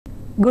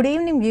Good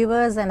evening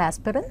viewers and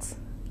aspirants.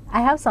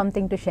 I have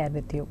something to share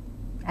with you.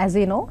 As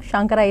you know,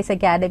 Shankar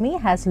Academy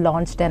has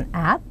launched an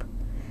app,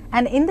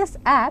 and in this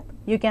app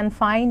you can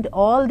find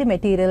all the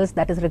materials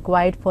that is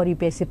required for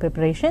UPSC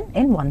preparation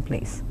in one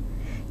place.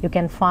 You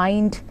can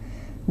find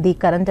the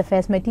current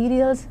affairs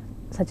materials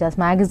such as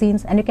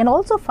magazines, and you can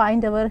also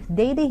find our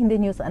daily Hindi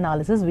news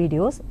analysis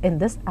videos in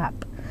this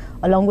app.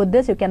 Along with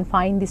this, you can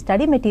find the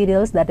study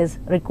materials that is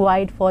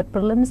required for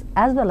prelims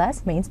as well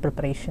as mains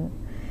preparation.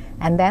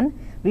 And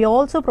then we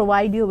also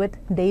provide you with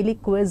daily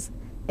quiz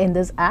in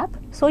this app,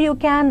 so you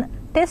can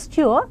test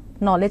your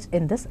knowledge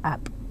in this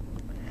app.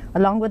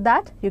 Along with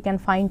that, you can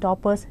find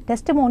toppers,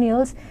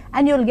 testimonials,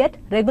 and you'll get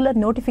regular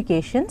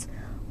notifications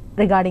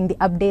regarding the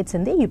updates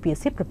in the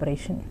UPSC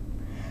preparation.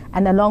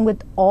 And along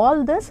with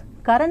all this,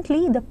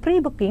 currently the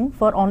pre-booking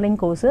for online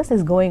courses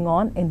is going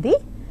on in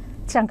the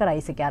Shankar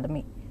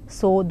Academy.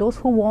 So those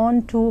who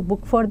want to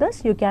book for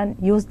this, you can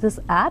use this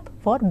app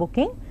for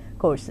booking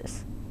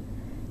courses.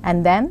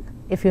 And then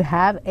if you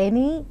have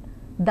any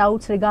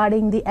doubts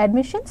regarding the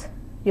admissions,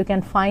 you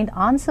can find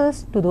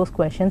answers to those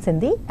questions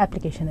in the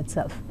application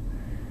itself.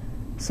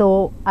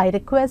 So I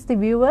request the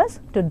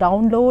viewers to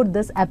download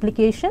this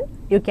application.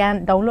 You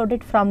can download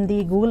it from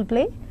the Google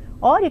Play,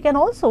 or you can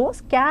also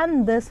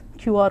scan this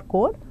QR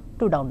code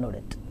to download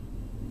it.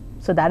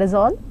 So that is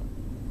all.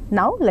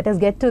 Now let us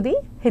get to the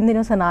Hindi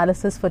news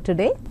analysis for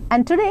today.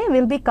 And today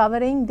we'll be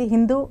covering the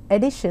Hindu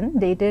edition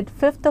dated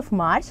 5th of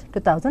March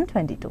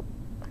 2022.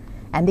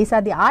 And these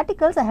are the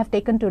articles I have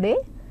taken today.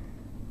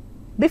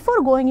 Before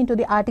going into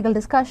the article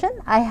discussion,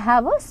 I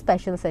have a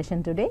special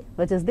session today,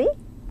 which is the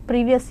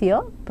previous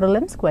year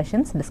prelims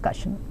questions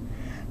discussion.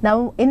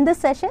 Now in this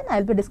session,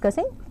 I'll be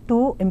discussing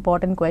two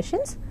important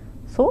questions,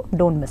 so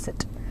don't miss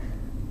it.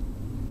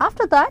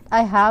 After that,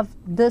 I have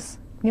this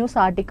news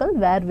article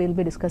where we'll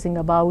be discussing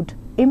about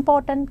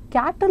important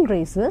cattle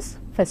races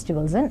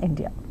festivals in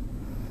India.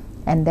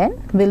 And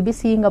then we'll be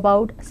seeing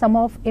about some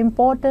of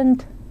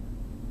important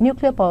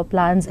nuclear power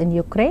plants in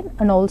Ukraine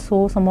and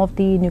also some of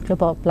the nuclear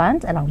power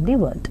plants around the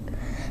world.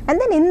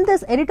 And then in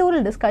this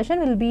editorial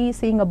discussion, we'll be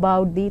seeing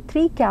about the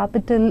three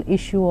capital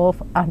issue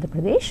of Andhra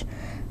Pradesh.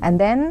 And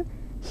then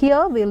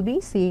here we'll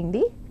be seeing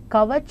the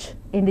Kavach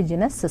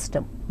Indigenous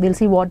system. We'll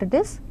see what it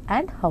is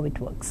and how it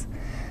works.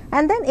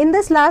 And then in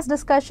this last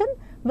discussion,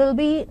 we'll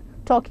be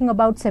talking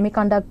about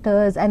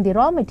semiconductors and the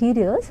raw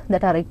materials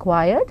that are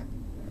required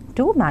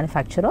to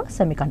manufacture a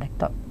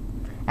semiconductor.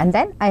 And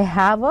then I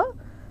have a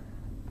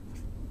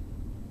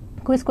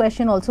quiz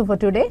question also for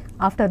today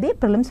after the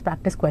prelims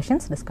practice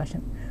questions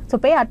discussion. So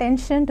pay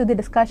attention to the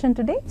discussion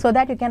today so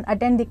that you can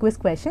attend the quiz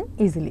question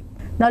easily.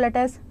 Now let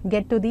us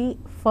get to the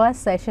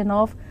first session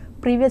of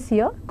previous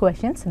year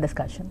questions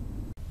discussion.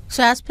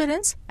 So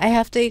aspirants, I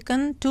have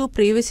taken two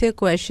previous year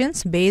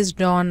questions based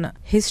on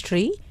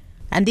history,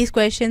 and these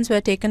questions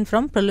were taken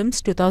from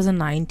Prelims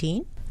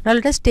 2019. Now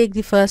let us take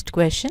the first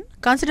question.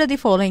 Consider the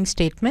following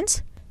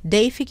statements: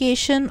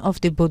 deification of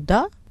the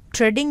Buddha,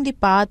 treading the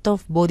path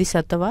of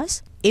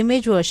Bodhisattvas,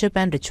 image worship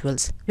and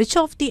rituals. Which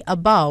of the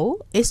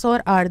above is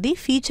or are the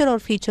feature or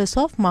features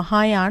of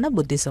Mahayana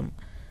Buddhism?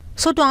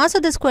 So to answer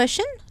this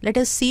question, let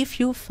us see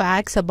few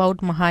facts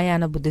about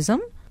Mahayana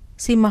Buddhism.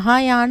 See,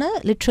 Mahayana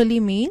literally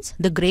means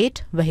the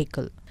great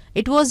vehicle.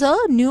 It was a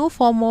new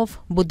form of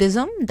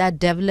Buddhism that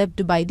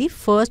developed by the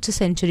 1st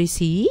century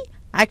CE,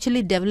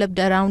 actually developed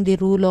around the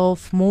rule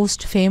of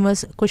most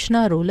famous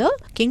Kushana ruler,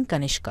 King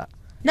Kanishka.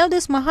 Now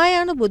this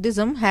Mahayana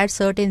Buddhism had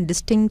certain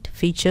distinct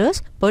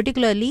features,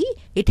 particularly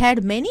it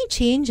had many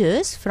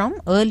changes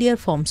from earlier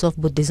forms of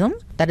Buddhism,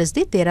 that is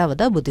the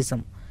Theravada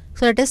Buddhism.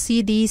 So let us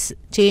see these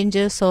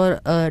changes or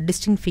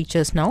distinct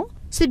features now.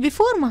 See,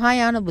 before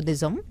Mahayana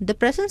Buddhism, the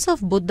presence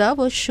of Buddha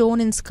was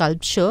shown in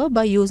sculpture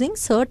by using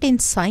certain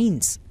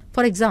signs.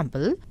 For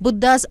example,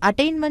 Buddha's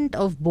attainment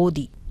of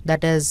Bodhi,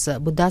 that is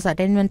Buddha's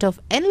attainment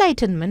of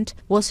enlightenment,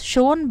 was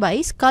shown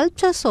by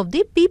sculptures of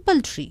the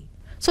peepal tree.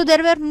 So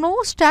there were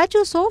no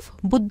statues of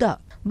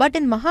Buddha, but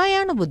in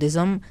Mahayana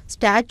Buddhism,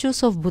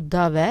 statues of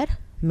Buddha were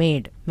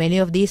made. Many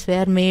of these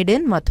were made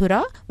in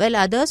Mathura, while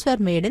others were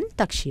made in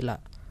Takshila.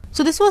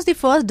 So this was the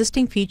first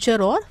distinct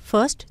feature or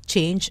first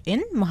change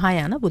in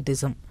Mahayana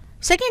Buddhism.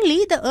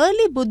 Secondly, the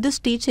early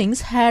Buddhist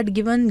teachings had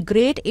given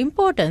great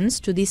importance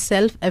to the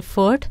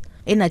self-effort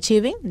in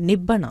achieving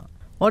Nibbana.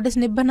 What is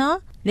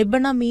Nibbana?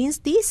 Nibbana means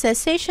the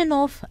cessation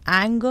of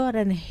anger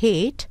and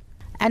hate,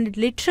 and it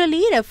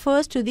literally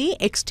refers to the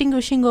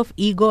extinguishing of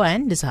ego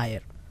and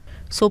desire.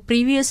 So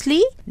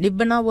previously,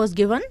 Nibbana was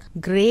given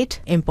great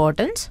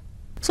importance.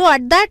 So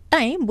at that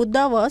time,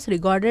 Buddha was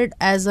regarded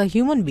as a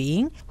human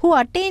being who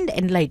attained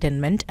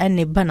enlightenment and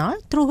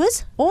Nibbana through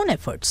his own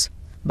efforts.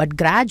 But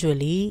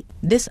gradually,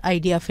 this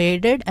idea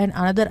faded and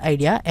another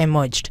idea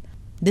emerged.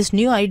 This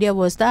new idea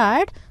was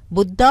that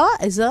Buddha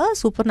is a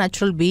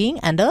supernatural being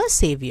and a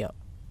savior.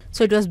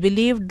 So it was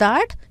believed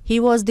that he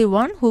was the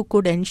one who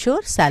could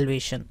ensure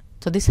salvation.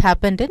 So this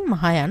happened in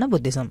Mahayana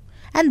Buddhism.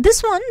 And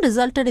this one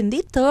resulted in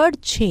the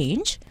third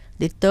change.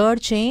 The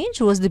third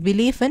change was the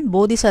belief in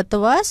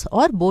Bodhisattvas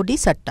or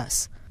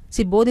Bodhisattas.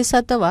 See,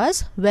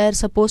 bodhisattvas were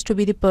supposed to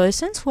be the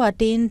persons who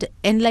attained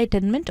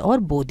enlightenment or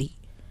bodhi.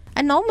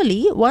 And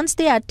normally, once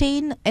they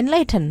attain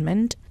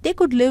enlightenment, they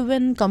could live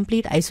in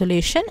complete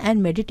isolation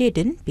and meditate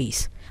in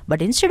peace.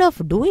 But instead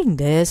of doing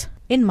this,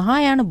 in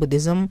Mahayana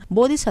Buddhism,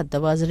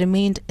 bodhisattvas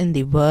remained in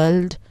the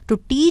world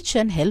to teach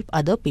and help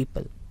other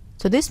people.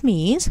 So this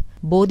means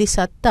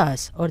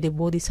bodhisattvas or the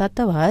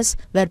bodhisattvas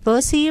were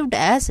perceived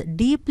as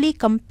deeply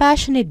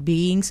compassionate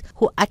beings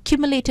who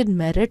accumulated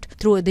merit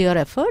through their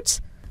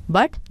efforts,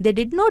 but they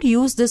did not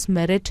use this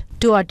merit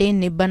to attain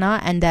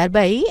Nibbana and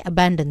thereby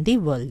abandon the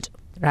world.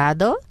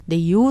 Rather, they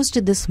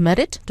used this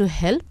merit to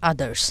help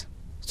others.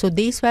 So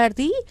these were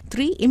the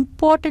three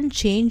important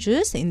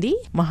changes in the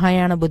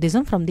Mahayana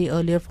Buddhism from the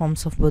earlier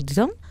forms of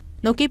Buddhism.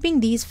 Now,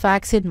 keeping these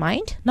facts in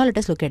mind, now let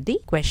us look at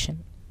the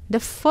question. The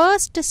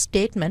first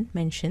statement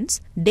mentions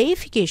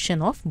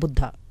deification of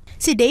Buddha.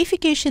 See,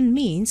 deification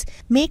means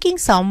making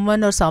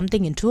someone or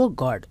something into a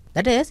god.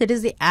 That is, it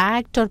is the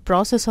act or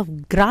process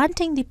of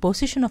granting the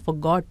position of a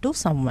god to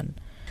someone.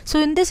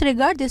 So in this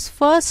regard, this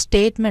first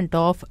statement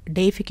of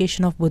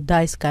deification of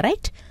Buddha is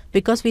correct,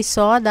 because we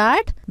saw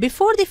that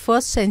before the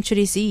 1st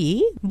century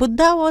CE,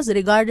 Buddha was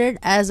regarded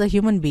as a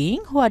human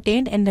being who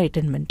attained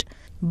enlightenment.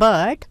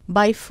 But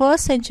by 1st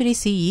century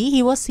CE,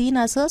 he was seen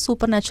as a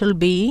supernatural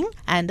being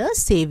and a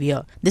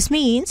savior. This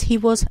means he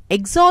was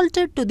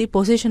exalted to the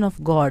position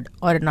of God,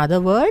 or in other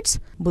words,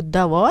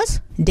 Buddha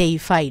was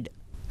deified.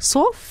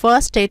 So,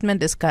 first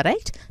statement is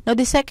correct. Now,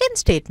 the second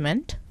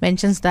statement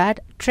mentions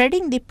that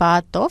treading the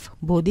path of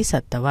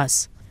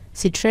bodhisattvas.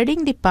 See,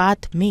 treading the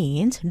path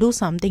means do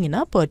something in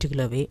a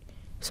particular way.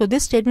 So,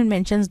 this statement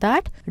mentions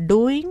that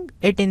doing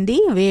it in the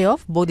way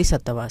of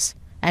bodhisattvas.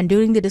 And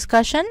during the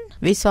discussion,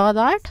 we saw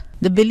that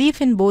the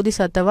belief in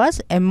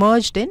bodhisattvas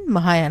emerged in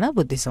Mahayana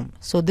Buddhism.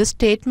 So, this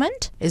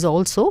statement is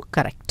also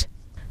correct.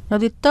 Now,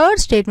 the third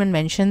statement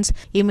mentions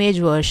image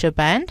worship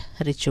and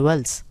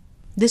rituals.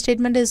 This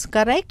statement is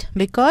correct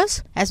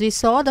because, as we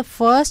saw, the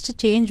first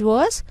change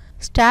was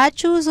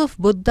statues of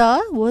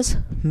Buddha was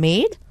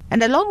made,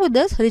 and along with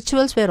this,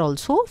 rituals were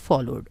also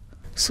followed.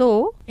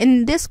 So,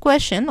 in this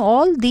question,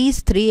 all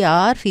these three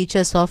are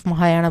features of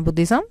Mahayana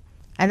Buddhism.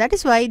 And that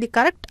is why the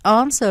correct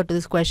answer to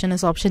this question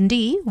is option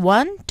D,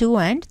 1, 2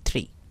 and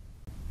 3.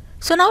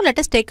 So now let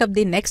us take up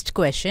the next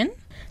question.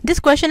 This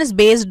question is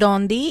based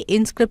on the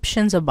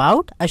inscriptions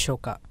about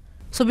Ashoka.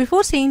 So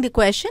before seeing the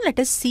question, let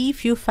us see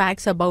few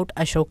facts about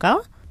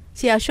Ashoka.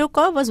 See,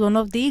 Ashoka was one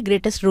of the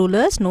greatest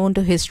rulers known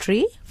to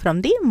history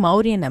from the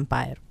Mauryan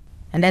Empire.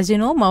 And as you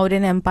know,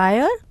 Mauryan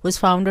Empire was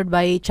founded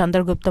by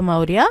Chandragupta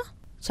Maurya.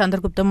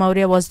 Chandragupta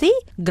Maurya was the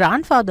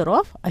grandfather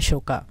of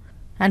Ashoka.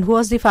 And who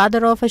was the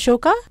father of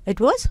Ashoka? It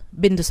was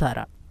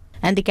Bindusara.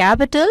 And the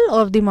capital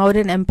of the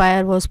Mauryan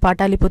Empire was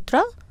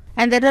Pataliputra.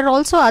 And there are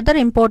also other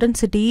important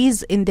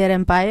cities in their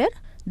empire.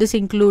 This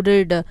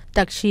included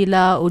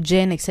Takshila,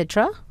 Ujjain,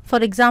 etc. For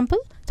example,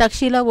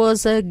 Takshila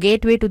was a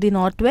gateway to the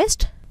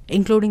northwest,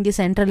 including the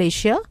Central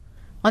Asia.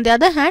 On the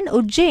other hand,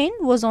 Ujjain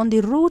was on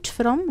the route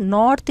from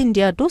North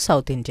India to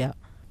South India.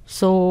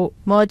 So,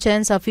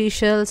 merchants,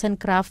 officials and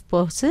craft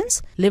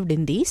persons lived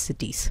in these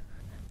cities.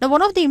 Now,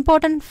 one of the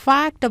important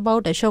facts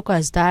about Ashoka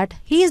is that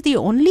he is the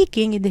only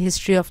king in the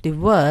history of the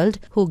world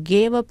who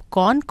gave up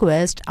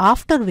conquest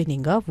after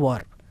winning a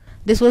war.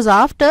 This was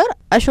after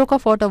Ashoka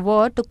fought a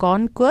war to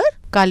conquer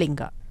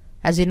Kalinga.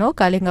 As you know,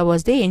 Kalinga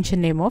was the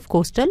ancient name of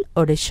coastal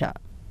Odisha.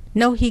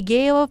 Now, he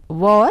gave up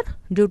war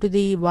due to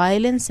the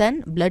violence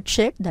and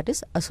bloodshed that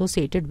is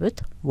associated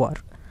with war.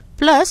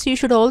 Plus, you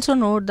should also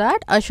note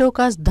that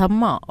Ashoka's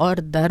Dhamma or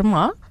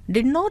Dharma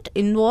did not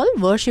involve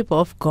worship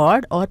of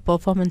God or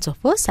performance of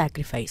a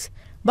sacrifice,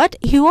 but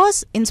he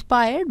was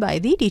inspired by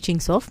the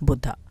teachings of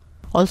Buddha.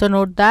 Also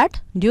note that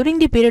during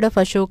the period of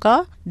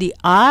Ashoka, the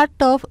art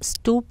of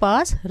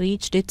stupas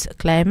reached its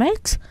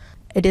climax.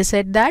 It is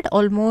said that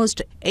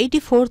almost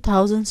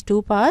 84,000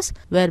 stupas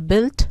were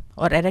built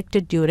or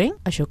erected during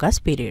Ashoka's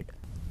period.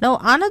 Now,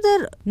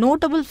 another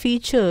notable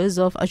features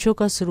of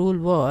Ashoka's rule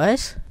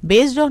was,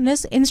 based on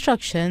his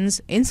instructions,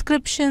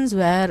 inscriptions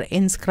were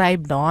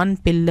inscribed on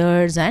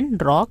pillars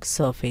and rock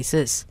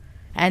surfaces.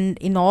 And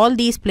in all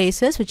these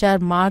places which are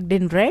marked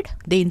in red,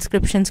 the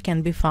inscriptions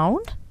can be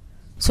found.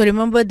 So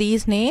remember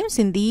these names.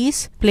 In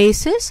these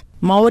places,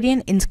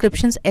 Mauryan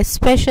inscriptions,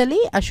 especially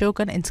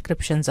Ashokan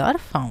inscriptions, are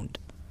found.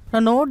 Now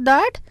note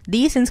that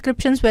these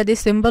inscriptions were the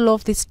symbol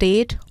of the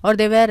state, or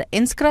they were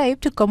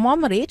inscribed to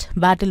commemorate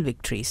battle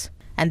victories.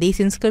 And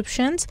these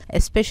inscriptions,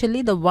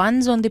 especially the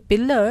ones on the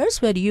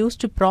pillars, were used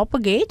to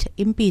propagate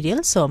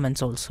imperial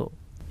sermons also.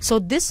 So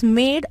this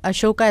made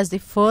Ashoka as the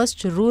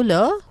first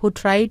ruler who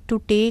tried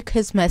to take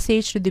his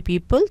message to the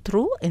people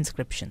through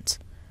inscriptions.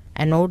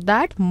 And note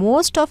that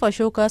most of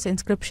Ashoka's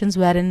inscriptions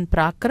were in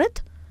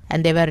Prakrit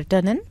and they were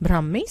written in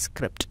Brahmi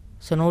script.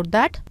 So note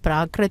that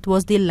Prakrit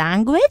was the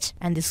language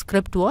and the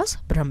script was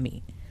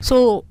Brahmi.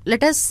 So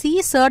let us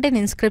see certain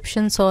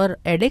inscriptions or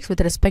edicts with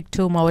respect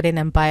to Mauryan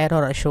Empire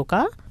or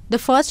Ashoka. The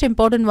first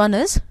important one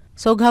is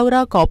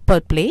Soghaura copper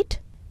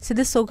plate. See,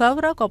 this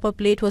Soghaura copper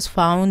plate was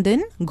found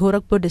in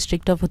Gorakhpur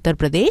district of Uttar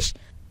Pradesh.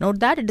 Note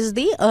that it is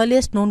the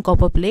earliest known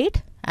copper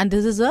plate, and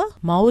this is a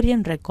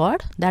Mauryan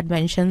record that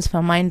mentions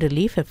famine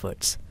relief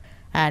efforts.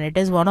 And it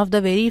is one of the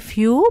very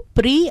few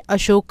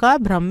pre-Ashoka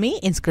Brahmi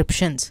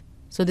inscriptions.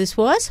 So this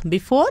was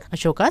before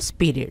Ashoka's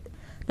period.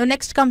 Now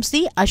next comes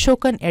the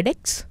Ashokan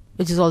edicts,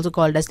 which is also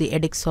called as the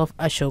edicts of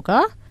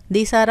Ashoka.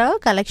 These are a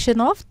collection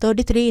of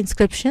 33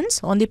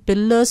 inscriptions on the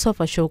pillars of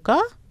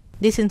Ashoka.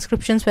 These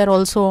inscriptions were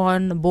also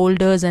on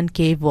boulders and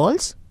cave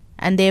walls,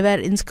 and they were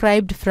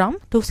inscribed from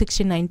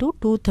 269 to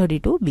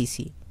 232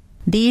 BC.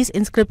 These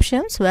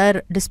inscriptions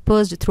were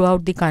dispersed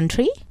throughout the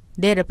country.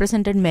 They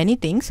represented many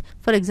things.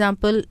 For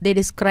example, they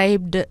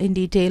described in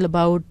detail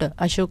about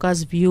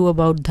Ashoka's view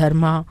about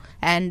dharma,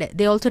 and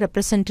they also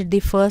represented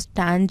the first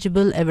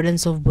tangible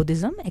evidence of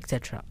Buddhism,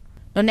 etc.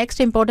 Now next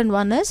important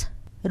one is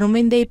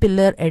Rumindei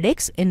Pillar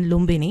Edicts in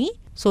Lumbini.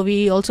 So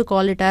we also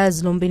call it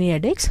as Lumbini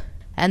Edicts,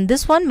 and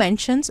this one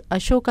mentions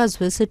Ashoka's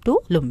visit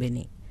to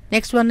Lumbini.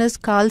 Next one is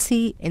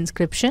Kalsi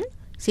inscription.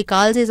 See,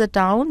 Kalsi is a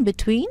town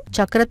between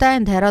Chakrata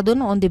and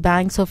Dehradun on the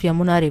banks of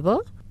Yamuna river,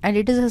 and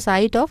it is a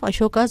site of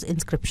Ashoka's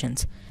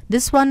inscriptions.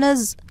 This one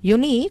is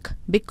unique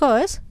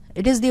because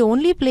it is the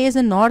only place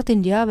in North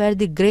India where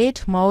the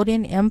great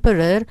Mauryan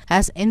emperor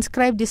has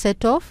inscribed the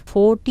set of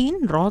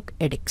 14 rock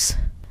edicts.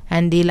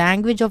 And the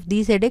language of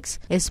these edicts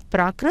is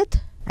Prakrit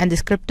and the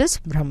script is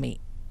Brahmi.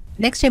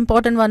 Next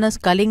important one is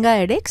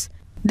Kalinga edicts.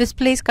 This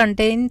place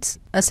contains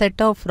a set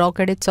of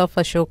rock edicts of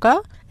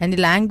Ashoka, and the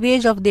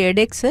language of the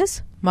edicts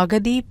is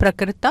Magadhi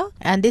Prakrita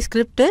and the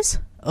script is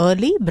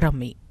early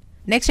Brahmi.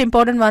 Next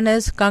important one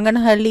is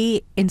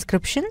Kanganahalli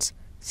inscriptions.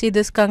 See,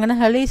 this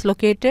Kanganahalli is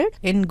located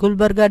in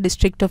Gulbarga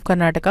district of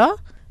Karnataka.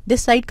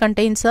 This site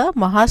contains a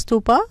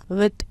Mahastupa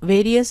with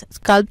various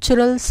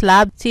sculptural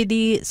slabs. See,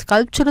 the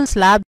sculptural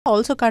slab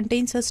also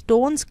contains a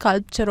stone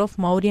sculpture of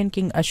Mauryan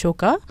king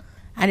Ashoka,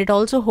 and it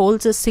also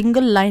holds a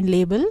single line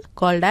label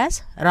called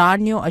as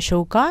Ranyo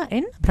Ashoka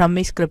in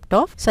Brahmi script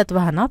of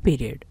Satvahana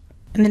period.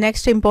 And the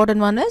next important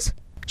one is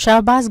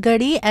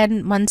Shahbazgadi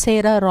and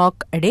Mansehra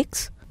rock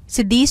edicts.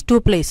 See, these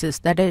two places,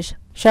 that is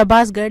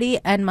Shahbazgadi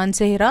and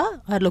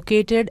Mansehra, are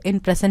located in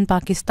present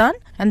Pakistan,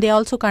 and they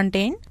also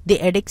contain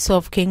the edicts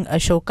of King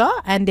Ashoka,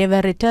 and they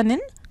were written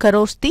in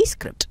Kharoshthi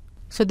script.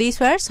 So these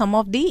were some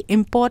of the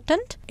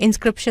important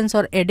inscriptions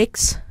or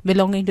edicts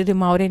belonging to the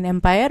Mauryan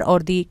Empire or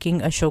the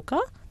King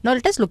Ashoka. Now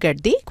let us look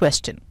at the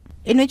question.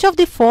 In which of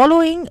the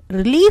following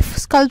relief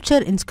sculpture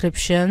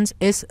inscriptions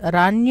is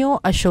Ranyo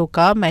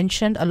Ashoka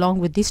mentioned along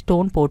with the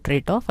stone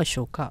portrait of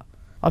Ashoka?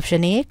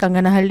 Option A,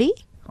 Kanganahalli.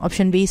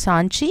 Option B,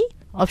 Sanchi.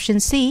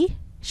 Option C,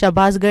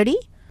 Shahbazgadi.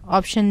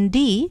 Option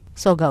D,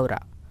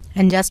 Sogaura.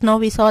 And just now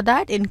we saw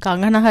that in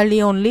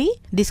Kanganahalli only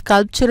the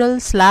sculptural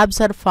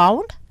slabs are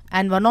found,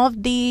 and one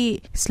of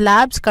the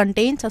slabs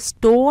contains a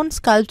stone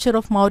sculpture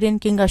of Mauryan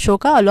king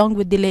Ashoka along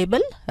with the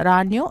label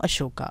Ranyo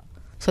Ashoka.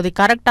 So the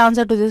correct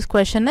answer to this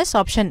question is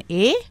option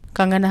A,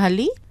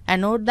 Kanganahalli.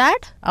 And note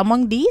that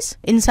among these,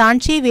 in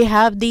Sanchi we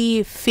have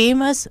the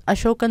famous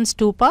Ashokan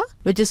Stupa,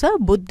 which is a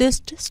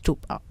Buddhist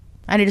stupa,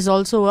 and it is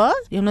also a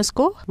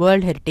UNESCO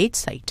World Heritage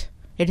Site.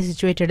 It is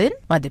situated in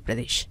Madhya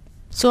Pradesh.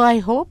 So I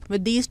hope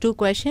with these two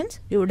questions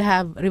you would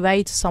have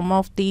revised some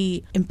of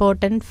the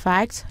important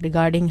facts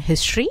regarding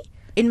history.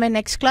 In my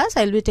next class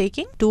I will be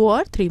taking 2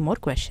 or 3 more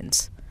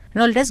questions.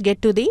 Now let us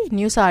get to the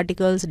news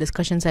articles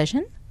discussion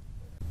session.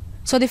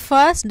 So the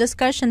first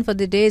discussion for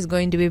the day is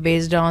going to be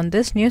based on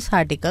this news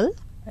article.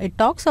 It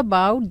talks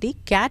about the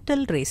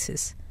cattle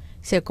races.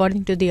 So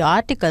according to the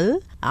article,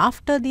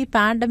 after the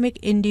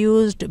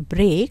pandemic-induced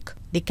break,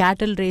 the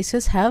cattle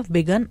races have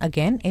begun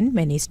again in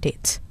many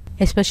states.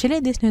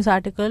 Especially this news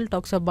article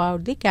talks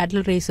about the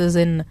cattle races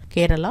in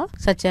Kerala,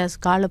 such as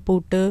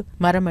Kalaputtu,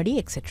 Maramadi,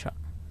 etc.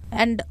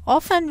 And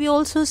often we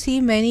also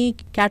see many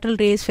cattle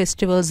race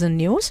festivals in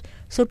news.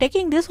 So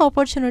taking this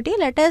opportunity,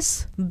 let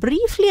us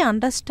briefly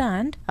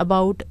understand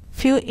about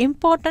few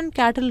important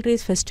cattle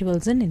race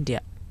festivals in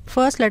India.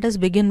 First, let us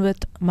begin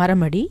with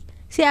Maramadi.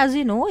 See, as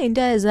you know,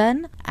 India is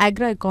an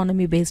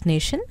agro-economy based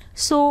nation.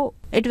 So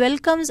it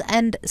welcomes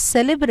and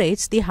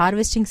celebrates the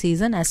harvesting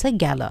season as a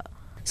gala.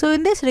 So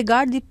in this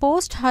regard, the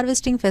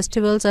post-harvesting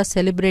festivals are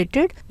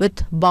celebrated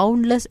with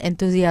boundless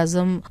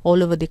enthusiasm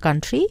all over the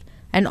country.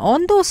 And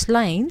on those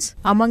lines,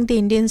 among the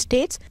Indian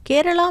states,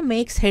 Kerala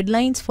makes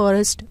headlines for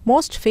its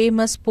most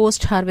famous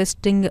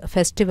post-harvesting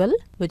festival,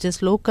 which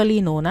is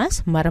locally known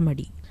as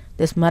Maramadi.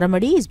 This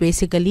Maramadi is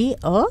basically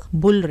a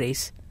bull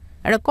race.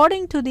 And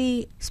according to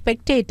the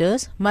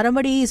spectators,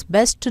 Maramadi is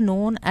best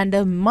known and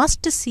a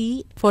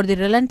must-see for the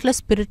relentless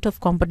spirit of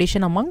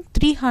competition among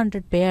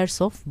 300 pairs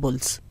of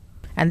bulls.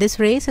 And this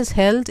race is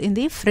held in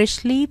the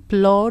freshly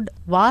plowed,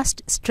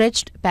 vast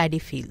stretched paddy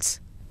fields.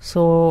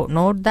 So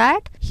note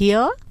that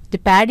here the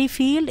paddy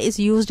field is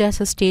used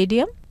as a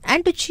stadium,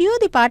 and to cheer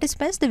the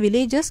participants, the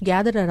villagers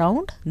gather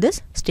around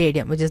this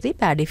stadium, which is the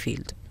paddy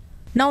field.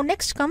 Now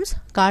next comes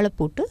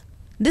Kalaputtu.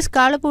 This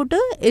Kalaputtu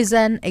is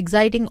an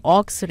exciting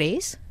ox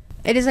race.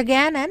 It is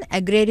again an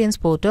agrarian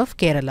sport of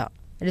Kerala.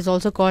 It is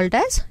also called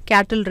as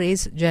cattle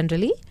race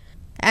generally.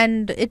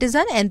 and it is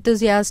an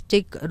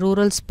enthusiastic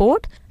rural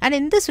sport. And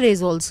in this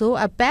race also,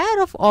 a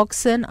pair of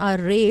oxen are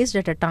raised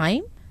at a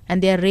time,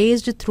 and they are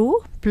raised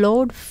through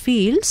plowed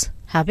fields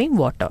having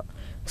water.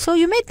 So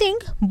you may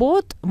think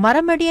both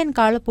Maramadi and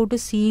Kalaputtu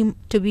seem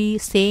to be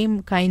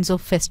same kinds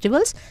of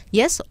festivals.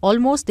 Yes,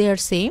 almost they are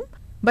same.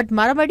 But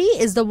Maramadi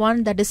is the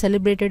one that is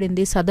celebrated in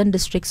the southern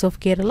districts of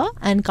Kerala,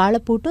 and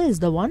Kalaputtu is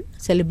the one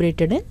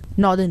celebrated in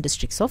northern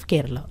districts of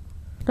Kerala.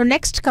 Now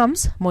next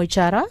comes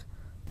Moichara.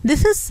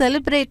 This is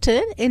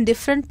celebrated in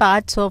different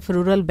parts of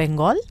rural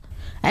Bengal.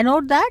 And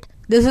note that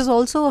this is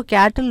also a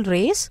cattle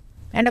race,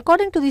 and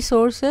according to the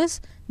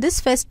sources, this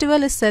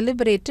festival is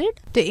celebrated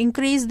to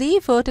increase the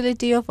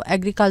fertility of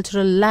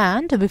agricultural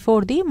land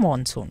before the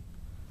monsoon.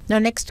 Now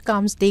next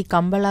comes the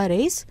Kambala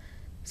race.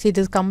 See,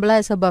 this Kambala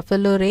is a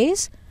buffalo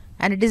race,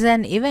 and it is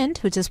an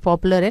event which is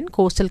popular in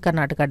coastal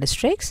Karnataka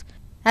districts.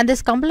 And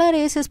this Kambala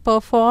race is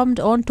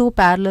performed on two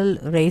parallel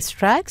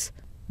racetracks.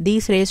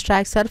 These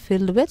racetracks are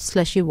filled with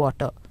slushy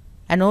water.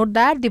 And note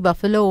that the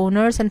buffalo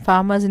owners and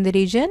farmers in the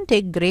region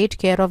take great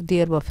care of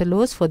their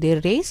buffaloes for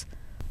their race.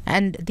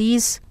 And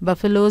these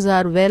buffaloes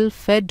are well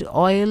fed,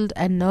 oiled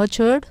and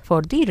nurtured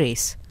for the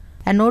race.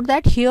 And note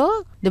that here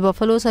the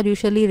buffaloes are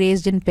usually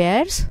raised in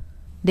pairs.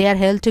 They are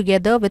held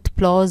together with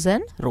plows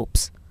and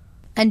ropes.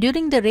 And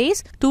during the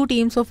race, two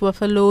teams of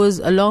buffaloes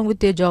along with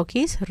their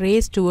jockeys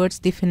race towards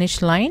the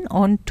finish line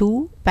on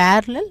two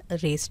parallel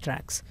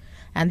racetracks.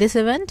 And this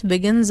event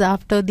begins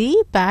after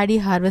the paddy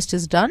harvest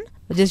is done,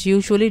 which is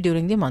usually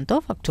during the month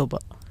of October.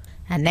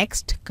 And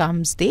next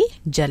comes the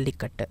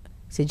Jallikattu.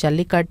 See,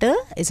 Jallikattu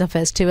is a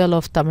festival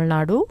of Tamil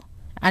Nadu,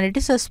 and it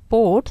is a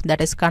sport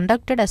that is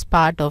conducted as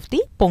part of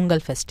the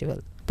Pongal festival.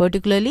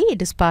 Particularly,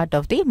 it is part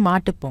of the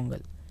Mattu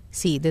Pongal.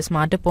 See, this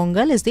Mattu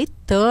Pongal is the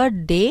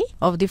third day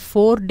of the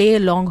 4-day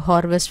long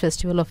harvest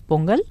festival of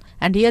Pongal,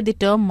 and here the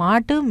term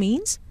Mattu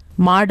means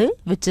Madu,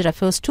 which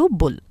refers to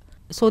bull.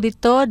 So the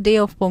third day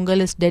of Pongal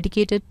is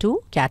dedicated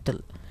to cattle.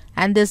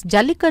 And this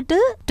Jallikattu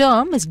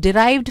term is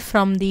derived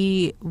from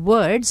the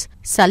words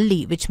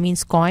Salli, which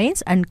means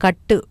coins, and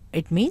Kattu,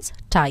 it means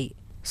tie.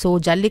 So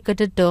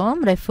Jallikattu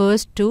term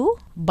refers to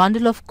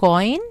bundle of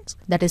coins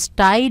that is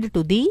tied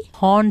to the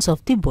horns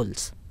of the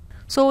bulls.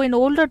 So in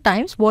older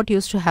times, what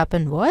used to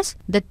happen was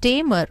the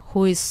tamer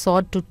who is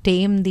sought to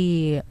tame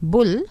the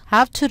bull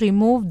have to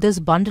remove this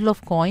bundle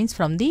of coins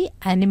from the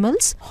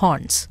animal's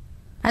horns,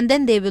 and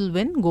then they will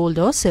win gold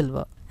or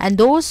silver. And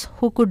those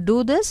who could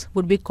do this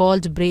would be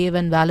called brave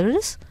and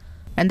valorous,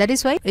 and that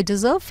is why it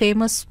is a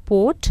famous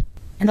sport.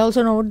 And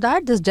also note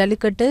that this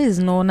Jallikattu is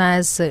known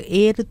as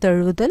Eru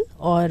Tazhuvudal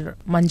or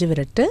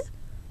Manjavirattu.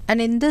 And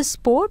in this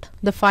sport,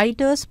 the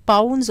fighters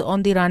pounce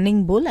on the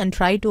running bull and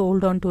try to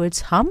hold on to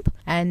its hump,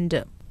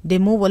 and they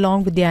move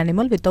along with the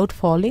animal without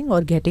falling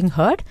or getting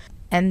hurt,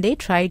 and they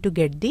try to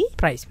get the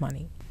prize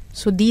money.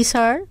 So these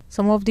are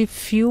some of the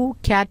few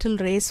cattle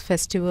race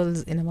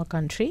festivals in our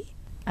country.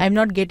 I am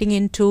not getting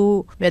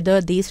into whether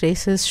these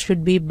races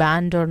should be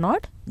banned or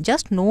not.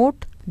 Just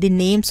note the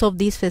names of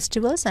these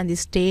festivals and the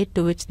state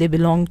to which they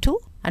belong to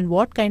and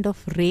what kind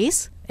of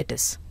race it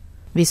is.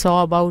 We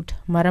saw about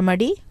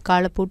Maramadi,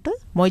 Kalaputtu,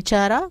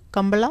 Moichara,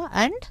 Kambala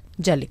and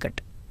Jallikattu.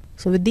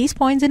 So with these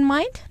points in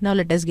mind, now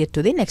let us get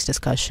to the next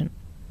discussion.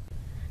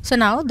 So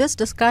now this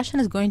discussion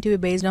is going to be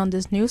based on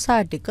this news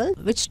article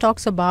which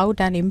talks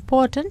about an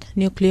important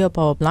nuclear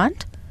power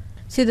plant.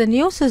 See, the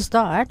news is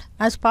that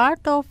as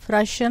part of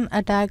Russian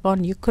attack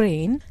on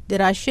Ukraine, the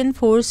Russian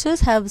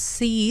forces have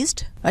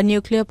seized a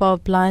nuclear power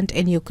plant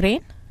in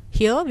Ukraine.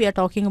 Here we are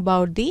talking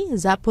about the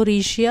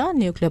Zaporizhzhia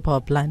nuclear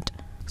power plant.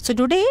 So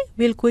today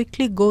we'll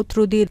quickly go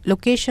through the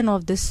location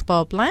of this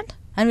power plant,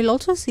 and we'll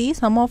also see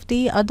some of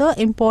the other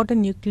important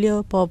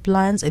nuclear power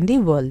plants in the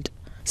world.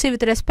 See,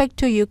 with respect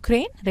to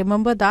Ukraine,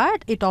 remember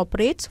that it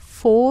operates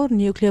 4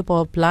 nuclear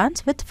power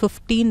plants with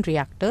 15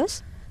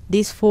 reactors.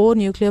 These 4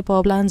 nuclear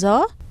power plants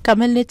are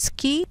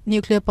Khmelnytsky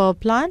nuclear power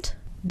plant,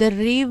 the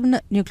Rivne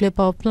nuclear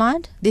power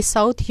plant, the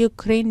South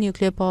Ukraine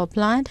nuclear power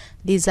plant,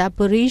 the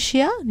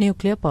Zaporizhzhia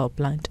nuclear power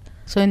plant.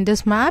 So in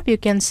this map, you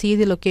can see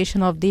the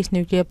location of these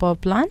nuclear power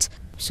plants.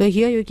 So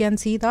here you can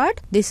see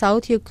that the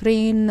South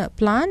Ukraine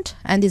plant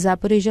and the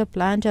Zaporizhzhia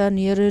plant are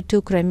nearer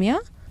to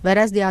Crimea,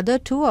 whereas the other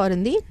 2 are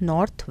in the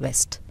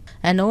northwest.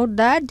 And note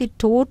that the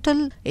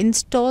total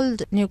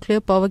installed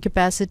nuclear power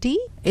capacity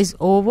is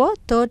over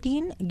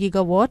 13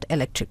 gigawatt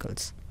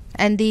electricals.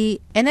 And the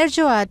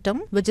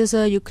Energoatom, which is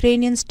a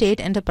Ukrainian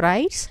state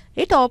enterprise,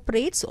 it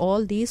operates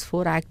all these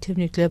 4 active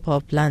nuclear power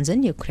plants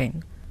in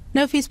Ukraine.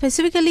 Now, if we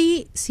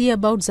specifically see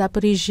about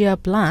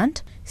Zaporizhzhia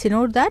plant,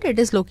 note that it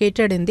is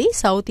located in the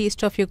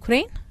southeast of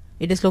Ukraine.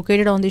 It is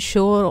located on the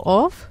shore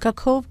of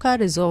Kakhovka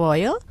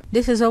reservoir.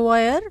 This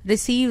reservoir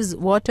receives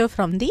water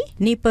from the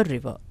Dnieper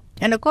river.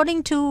 And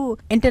according to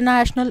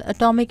International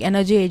Atomic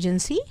Energy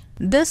Agency,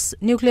 this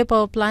nuclear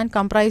power plant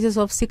comprises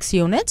of 6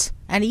 units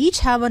and each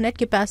have a net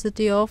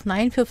capacity of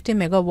 950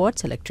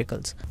 megawatts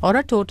electricals, or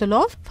a total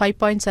of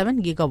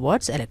 5.7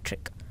 gigawatts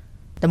electric.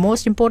 The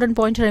most important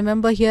point to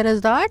remember here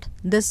is that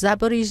this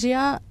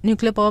Zaporizhia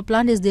nuclear power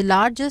plant is the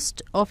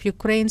largest of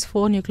Ukraine's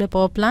 4 nuclear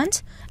power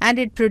plants, and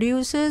it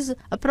produces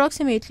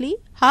approximately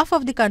half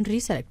of the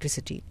country's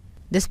electricity.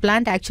 This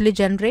plant actually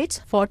generates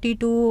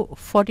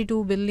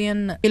 42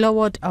 billion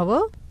kilowatt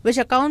hour, which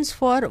accounts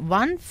for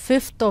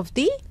 1/5 of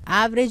the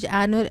average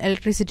annual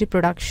electricity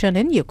production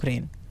in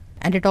Ukraine.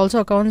 And it also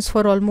accounts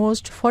for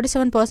almost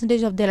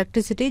 47% of the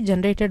electricity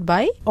generated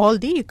by all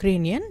the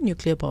Ukrainian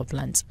nuclear power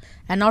plants.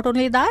 And not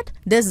only that,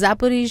 this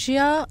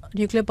Zaporizhia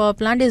nuclear power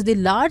plant is the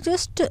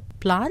largest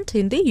plant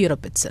in the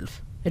Europe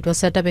itself. It was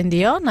set up in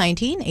the year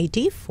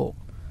 1984.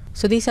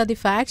 So these are the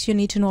facts you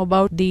need to know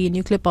about the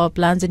nuclear power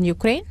plants in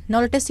Ukraine. Now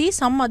let us see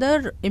some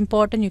other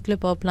important nuclear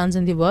power plants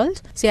in the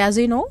world. See, as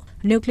you know,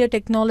 nuclear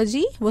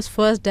technology was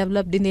first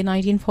developed in the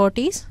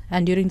 1940s,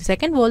 and during the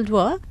Second World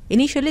War,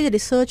 initially the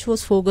research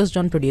was focused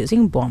on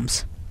producing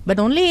bombs. But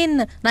only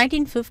in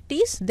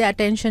 1950s, the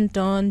attention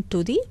turned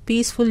to the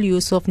peaceful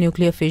use of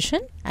nuclear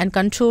fission and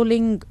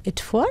controlling it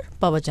for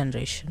power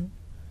generation.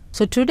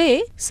 So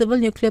today, civil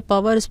nuclear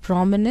power is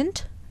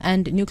prominent,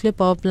 and nuclear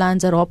power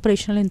plants are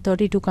operational in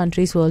 32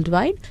 countries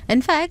worldwide.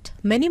 In fact,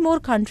 many more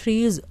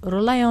countries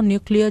rely on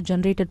nuclear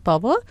generated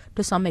power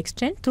to some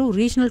extent through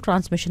regional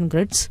transmission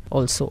grids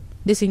also.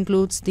 This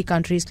includes the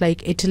countries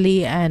like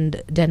Italy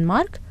and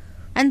Denmark.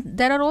 And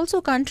there are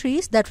also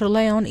countries that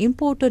rely on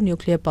imported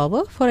nuclear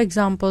power. For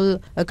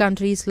example,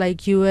 countries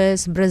like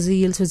US,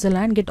 Brazil,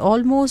 Switzerland get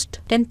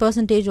almost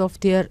 10% of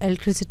their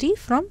electricity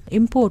from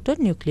imported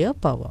nuclear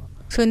power.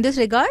 So in this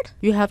regard,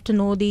 you have to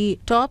know the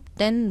top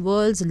 10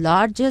 world's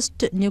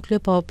largest nuclear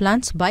power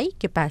plants by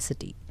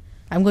capacity.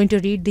 I'm going to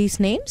read these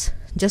names.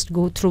 Just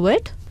go through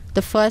it.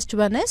 The first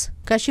one is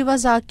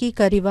Kashiwazaki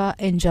Kariwa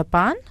in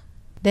Japan.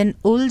 Then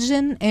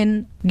Uljin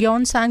in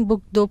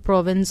Gyeongsang-bukdo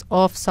province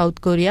of South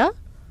Korea.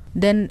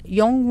 Then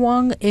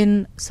Yongwon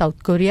in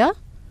South Korea.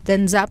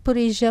 Then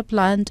Zaporizhia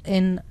plant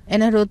in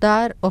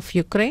Enerhodar of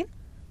Ukraine.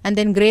 And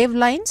then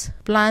Gravelines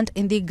plant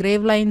in the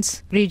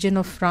Gravelines region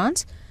of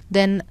France.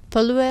 Then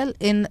Poluel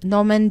in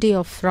Normandy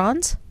of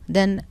France,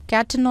 then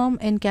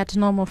Cattenom in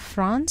Cattenom of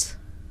France,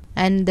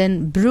 and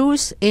then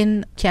Bruce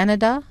in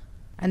Canada,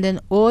 and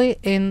then Oi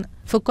in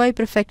Fukui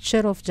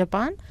Prefecture of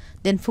Japan,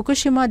 then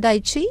Fukushima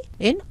Daiichi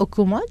in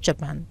Okuma,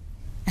 Japan.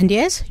 And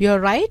yes, you're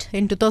right,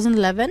 in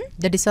 2011,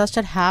 the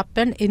disaster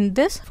happened in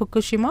this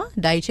Fukushima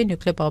Daiichi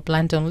nuclear power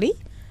plant only,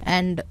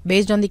 and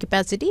based on the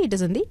capacity, it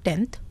is in the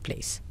 10th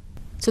place.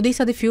 So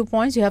these are the few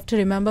points you have to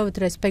remember with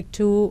respect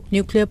to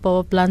nuclear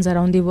power plants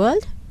around the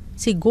world.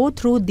 See, go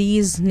through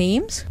these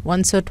names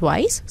once or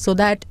twice so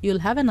that you'll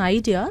have an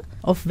idea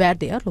of where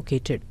they are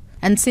located.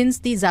 And since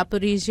the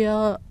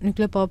Zaporizhia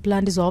nuclear power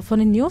plant is often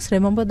in news,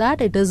 remember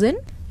that it is in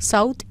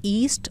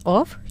southeast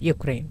of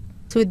Ukraine.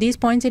 So with these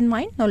points in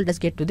mind, now let us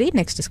get to the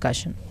next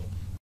discussion.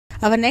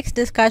 Our next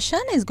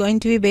discussion is going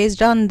to be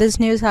based on this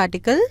news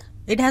article.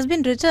 It has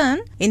been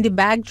written in the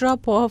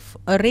backdrop of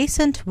a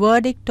recent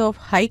verdict of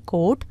High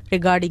Court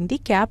regarding the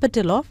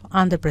capital of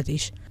Andhra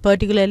Pradesh,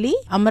 particularly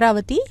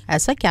Amaravati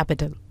as a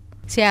capital.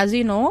 See, as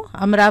you know,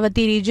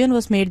 Amaravati region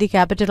was made the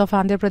capital of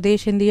Andhra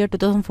Pradesh in the year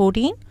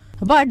 2014.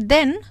 But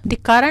then the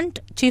current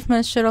Chief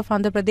Minister of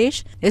Andhra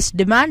Pradesh is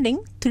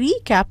demanding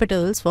 3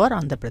 capitals for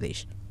Andhra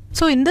Pradesh.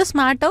 So in this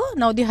matter,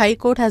 now the High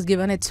Court has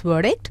given its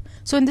verdict.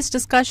 So in this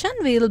discussion,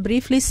 we will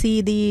briefly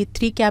see the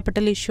 3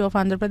 capital issue of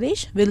Andhra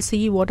Pradesh. We'll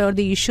see what are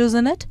the issues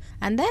in it,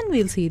 and then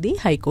we'll see the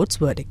High Court's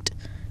verdict.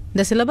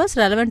 The syllabus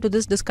relevant to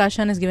this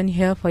discussion is given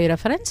here for your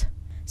reference.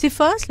 See,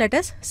 first let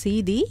us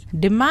see the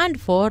demand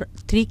for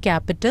 3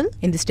 capital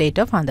in the state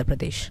of Andhra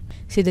Pradesh.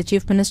 See, the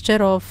Chief Minister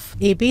of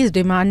AP is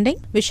demanding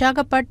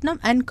Visakhapatnam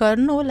and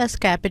Kurnool as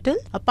capital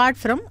apart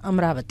from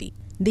Amaravati.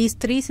 These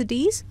 3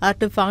 cities are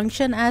to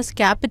function as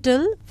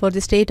capital for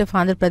the state of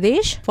Andhra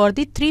Pradesh for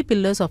the 3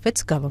 pillars of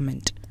its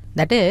government.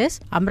 That is,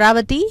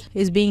 Amaravati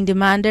is being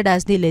demanded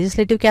as the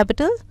legislative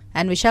capital,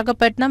 and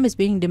Visakhapatnam is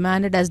being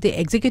demanded as the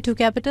executive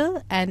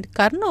capital, and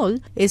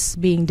Kurnool is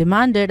being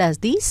demanded as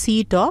the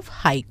seat of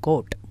High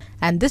Court.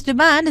 And this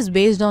demand is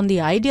based on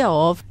the idea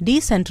of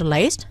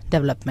decentralized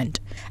development.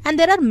 And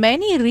there are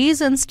many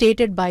reasons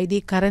stated by the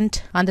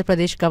current Andhra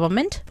Pradesh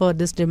government for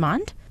this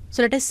demand.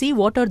 So let us see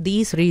what are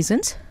these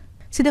reasons.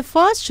 See, the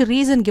first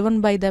reason given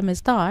by them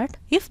is that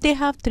if they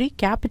have 3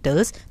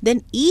 capitals,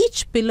 then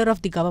each pillar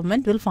of the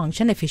government will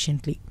function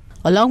efficiently.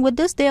 Along with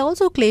this, they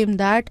also claim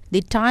that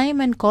the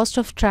time and cost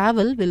of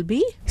travel will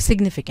be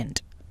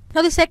significant.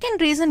 Now, the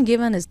second reason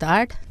given is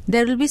that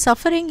there will be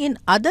suffering in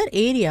other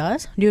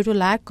areas due to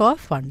lack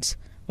of funds.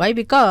 Why?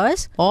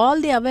 Because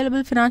all the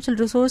available financial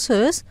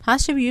resources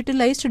has to be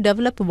utilized to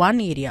develop one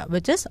area,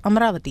 which is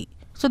Amaravati.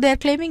 So they are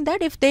claiming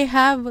that if they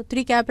have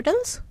 3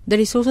 capitals, the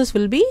resources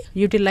will be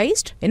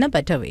utilized in a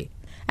better way.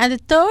 And the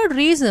third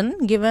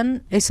reason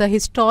given is a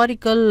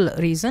historical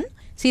reason.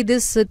 See,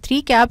 this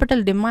 3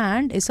 capital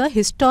demand is a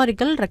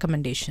historical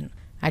recommendation.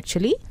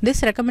 Actually,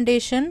 this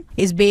recommendation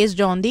is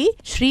based on the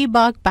Shri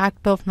Bagh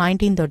Pact of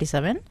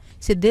 1937.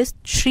 See, this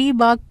Shri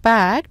Bagh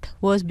Pact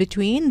was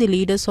between the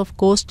leaders of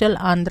coastal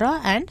Andhra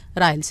and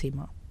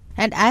Rayalaseema.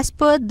 And as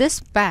per this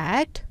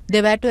pact,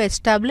 they were to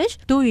establish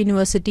 2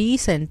 university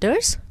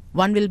centers.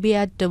 One will be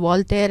at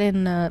Voltaire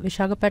in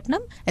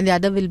Visakhapatnam and the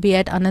other will be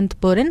at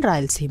Anantapur in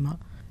Rayalaseema.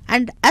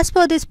 And as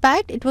per this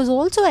pact, it was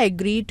also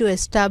agreed to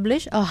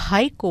establish a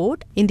high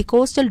court in the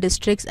coastal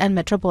districts and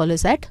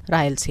metropolis at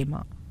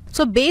Rayalaseema.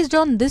 So based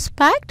on this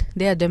pact,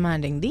 they are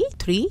demanding the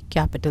 3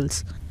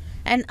 capitals.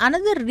 And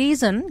another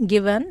reason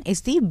given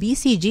is the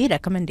BCG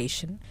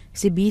recommendation.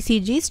 See,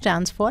 BCG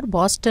stands for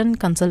Boston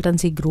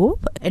Consultancy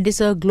Group. It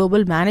is a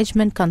global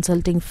management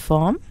consulting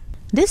firm.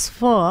 This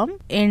firm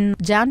in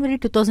January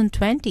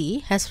 2020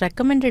 has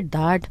recommended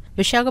that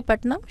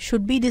Visakhapatnam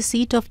should be the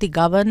seat of the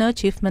governor,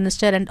 chief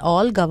minister and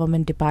all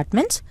government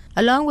departments.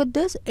 Along with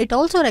this, it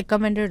also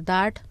recommended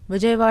that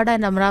Vijayawada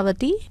and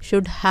Amravati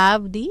should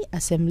have the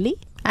assembly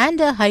and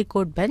a high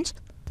court bench.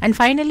 And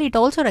finally, it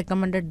also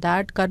recommended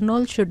that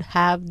Kurnool should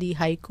have the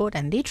high court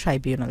and the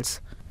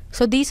tribunals.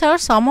 So these are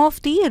some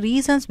of the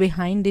reasons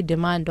behind the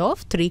demand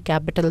of 3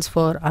 capitals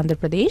for Andhra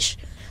Pradesh.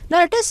 Now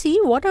let us see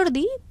what are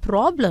the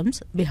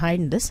problems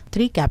behind this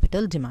 3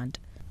 capital demand.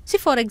 See,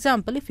 for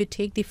example, if you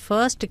take the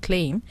first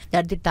claim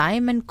that the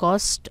time and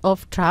cost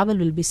of travel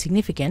will be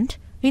significant,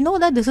 we know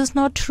that this is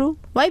not true.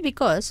 Why?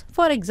 Because,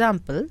 for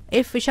example,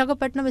 if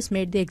Visakhapatnam is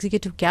made the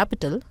executive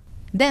capital,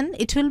 then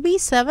it will be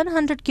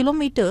 700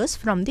 kilometers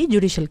from the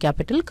judicial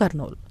capital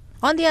Kurnool.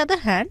 On the other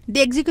hand,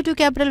 the executive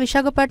capital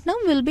Visakhapatnam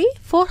will be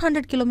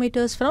 400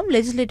 kilometers from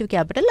legislative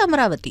capital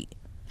Amravati.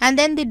 And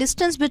then the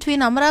distance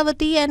between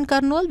Amravati and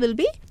Kurnool will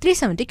be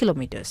 370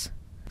 kilometers.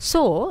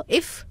 So,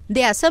 if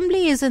the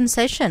assembly is in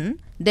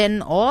session,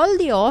 then all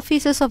the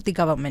officers of the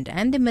government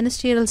and the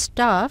ministerial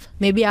staff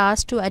may be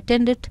asked to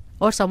attend it,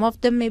 or some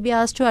of them may be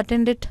asked to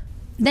attend it.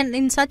 Then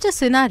in such a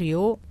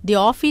scenario, the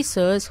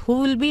officers who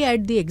will be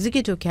at the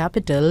executive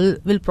capital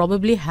will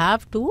probably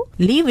have to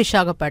leave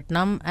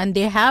Visakhapatnam and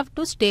they have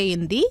to stay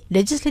in the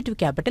legislative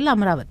capital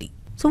Amravati.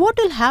 So what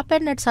will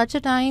happen at such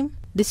a time?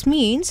 This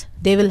means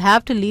they will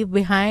have to leave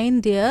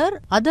behind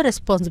their other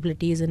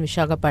responsibilities in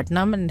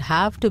Visakhapatnam and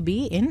have to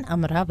be in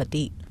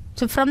Amravati.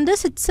 So from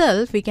this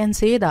itself, we can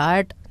say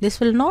that this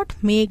will not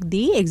make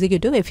the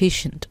executive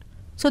efficient.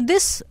 So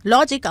this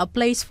logic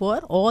applies for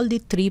all the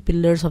 3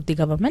 pillars of the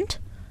government.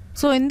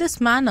 So in this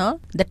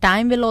manner, the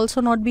time will also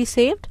not be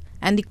saved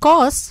and the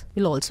costs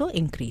will also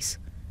increase.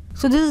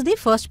 So this is the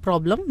first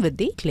problem with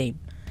the claim.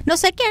 Now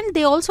second,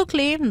 they also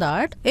claim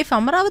that if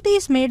Amravati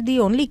is made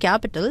the only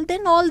capital,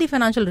 then all the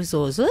financial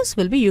resources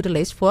will be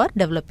utilized for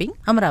developing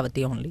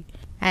Amravati only.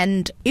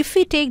 And if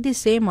we take the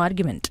same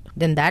argument,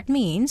 then that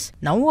means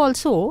now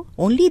also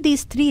only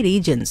these 3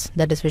 regions,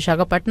 that is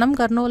Visakhapatnam,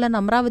 Kurnool and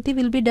Amravati,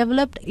 will be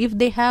developed if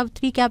they have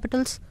 3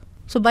 capitals.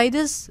 So by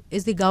this,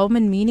 is the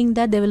government meaning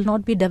that they will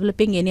not be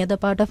developing any other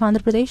part of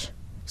Andhra Pradesh?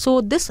 So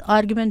this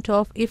argument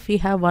of if we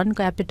have 1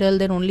 capital,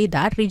 then only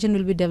that region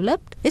will be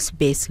developed is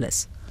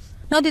baseless.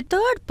 Now the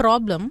third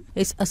problem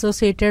is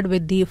associated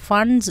with the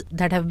funds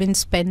that have been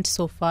spent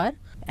so far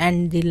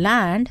and the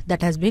land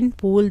that has been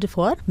pooled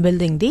for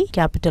building the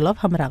capital of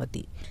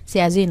Amravati. See,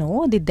 as you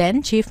know, the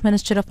then Chief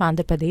Minister of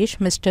Andhra Pradesh,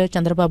 Mr.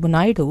 Chandrababu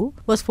Naidu,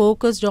 was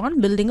focused on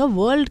building a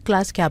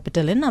world-class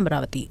capital in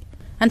Amravati.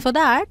 And for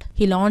that,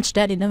 he launched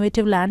an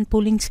innovative land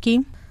pooling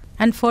scheme.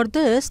 And for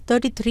this,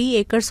 33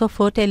 acres of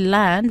fertile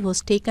land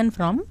was taken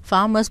from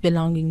farmers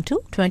belonging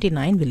to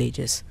 29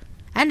 villages.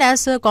 And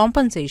as a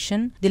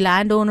compensation, the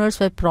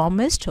landowners were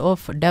promised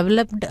of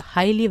developed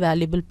highly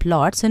valuable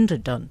plots in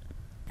return.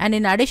 And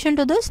in addition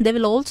to this, they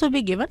will also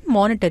be given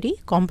monetary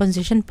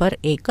compensation per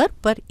acre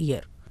per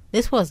year.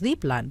 This was the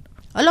plan.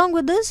 Along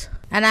with this,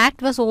 an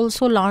act was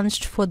also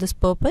launched for this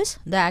purpose.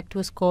 The act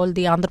was called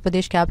the Andhra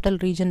Pradesh Capital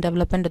Region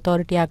Development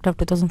Authority Act of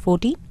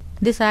 2014.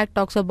 This act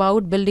talks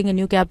about building a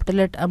new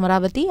capital at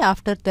Amravati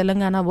after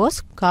Telangana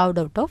was carved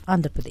out of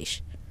Andhra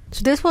Pradesh.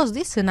 So this was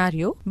the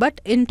scenario,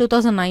 but in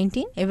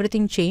 2019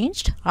 everything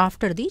changed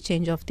after the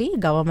change of the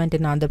government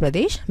in Andhra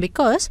Pradesh,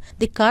 because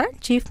the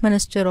current Chief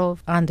Minister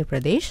of Andhra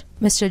Pradesh,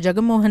 Mr.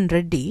 Jagamohan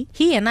Reddy,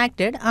 he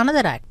enacted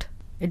another act.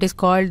 It is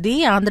called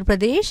the Andhra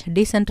Pradesh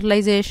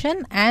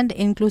Decentralization and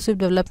Inclusive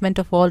Development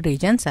of All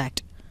Regions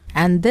Act.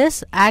 And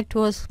this act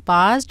was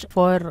passed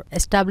for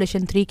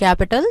establishing 3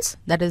 capitals,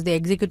 that is the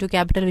executive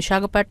capital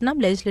Visakhapatnam,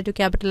 legislative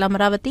capital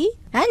Amravati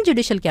and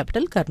judicial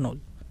capital Kurnool.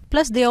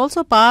 Plus, they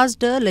also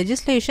passed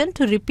legislation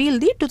to repeal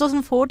the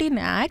 2014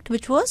 Act,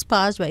 which was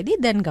passed by the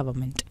then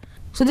government.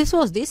 So this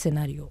was the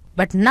scenario.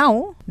 But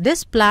now,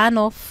 this plan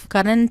of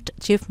current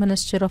Chief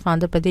Minister of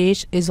Andhra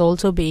Pradesh is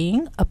also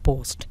being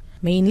opposed.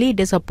 Mainly, it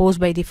is opposed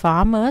by the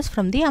farmers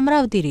from the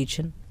Amravati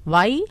region.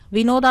 Why?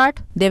 We know that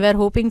they were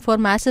hoping for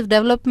massive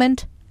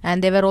development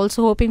and they were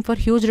also hoping for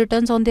huge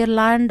returns on their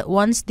land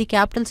once the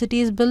capital city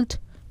is built.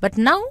 But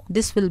now,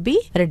 this will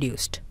be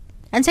reduced.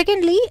 And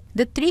secondly,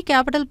 the 3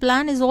 capital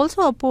plan is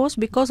also opposed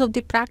because of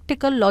the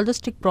practical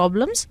logistic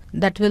problems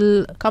that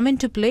will come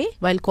into play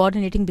while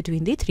coordinating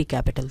between the 3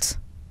 capitals.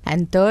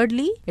 And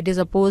thirdly, it is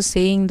opposed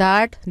saying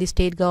that the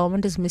state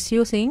government is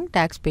misusing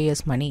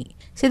taxpayers' money.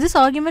 See, this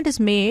argument is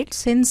made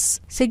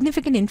since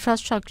significant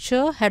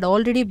infrastructure had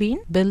already been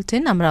built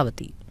in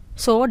Amravati.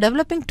 So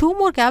developing 2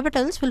 more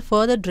capitals will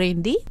further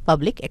drain the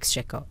public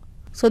exchequer.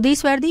 So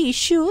these were the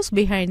issues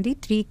behind the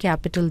 3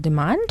 capital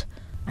demand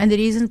and the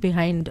reasons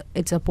behind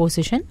its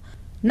opposition.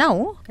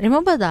 Now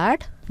remember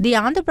that the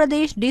Andhra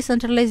Pradesh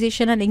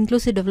Decentralization and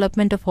Inclusive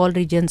Development of All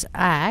Regions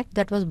Act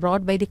that was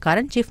brought by the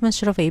current Chief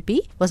Minister of AP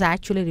was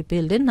actually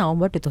repealed in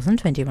November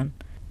 2021.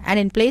 And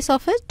in place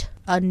of it,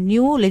 a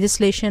new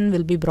legislation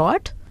will be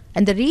brought.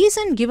 And the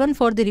reason given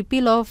for the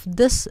repeal of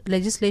this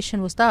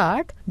legislation was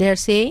that they are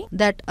saying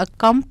that a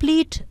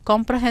complete,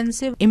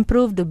 comprehensive,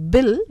 improved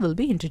bill will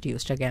be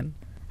introduced again.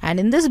 And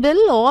in this bill,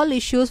 all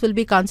issues will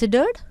be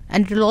considered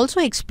and it will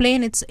also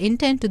explain its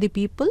intent to the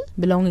people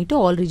belonging to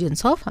all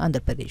regions of Andhra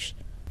Pradesh.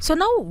 So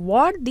now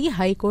what the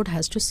High Court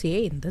has to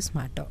say in this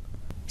matter.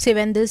 See,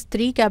 when this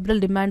 3 capital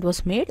demand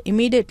was made,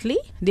 immediately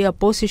the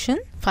opposition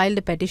filed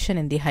a petition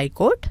in the High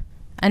Court.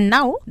 And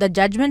now the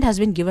judgment has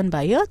been given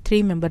by a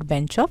 3-member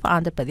bench of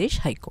Andhra Pradesh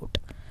High Court.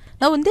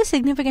 Now in this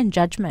significant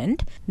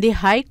judgment, the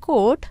High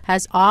Court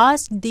has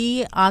asked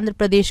the Andhra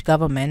Pradesh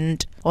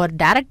government or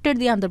directed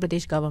the Andhra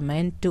Pradesh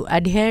government to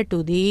adhere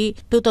to the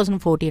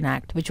 2014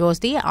 Act, which was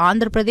the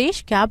Andhra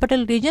Pradesh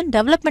Capital Region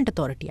Development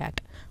Authority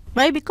Act.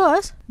 Why?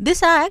 Because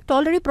this act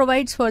already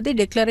provides for the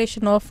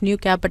declaration of new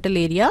capital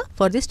area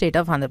for the state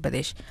of Andhra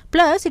Pradesh.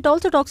 Plus, it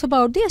also talks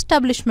about the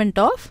establishment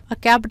of a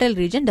capital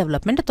region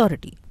development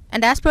authority.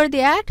 And as per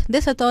the act,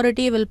 this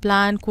authority will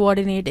plan,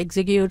 coordinate,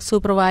 execute,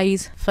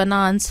 supervise,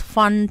 finance,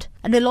 fund,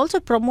 and will also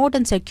promote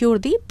and secure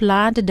the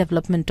planned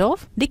development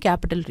of the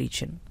capital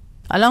region.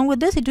 Along with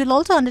this, it will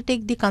also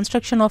undertake the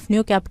construction of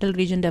new capital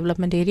region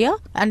development area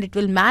and it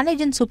will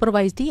manage and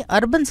supervise the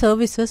urban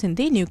services in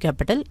the new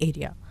capital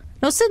area.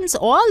 Now, since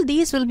all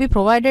these will be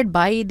provided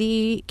by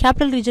the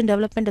Capital Region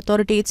Development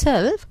Authority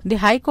itself, the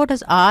High Court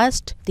has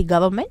asked the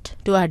government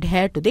to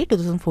adhere to the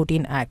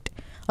 2014 Act.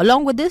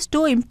 Along with this,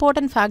 2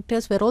 important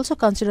factors were also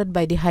considered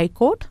by the High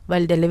Court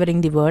while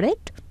delivering the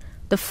verdict.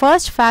 The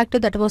first factor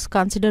that was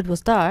considered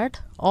was that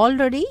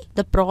already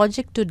the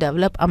project to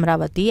develop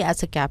Amaravati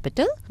as a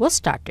capital was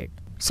started.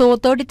 So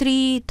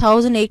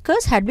 33,000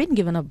 acres had been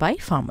given up by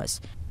farmers.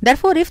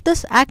 Therefore, if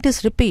this act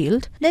is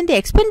repealed, then the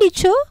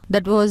expenditure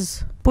that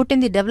was put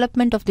in the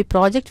development of the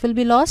project will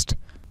be lost.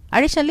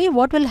 Additionally,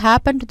 what will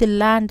happen to the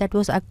land that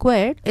was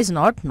acquired is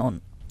not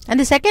known. And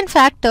the second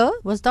factor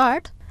was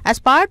that as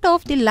part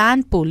of the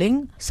land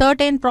pooling,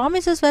 certain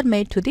promises were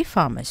made to the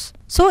farmers.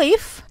 So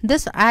if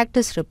this act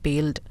is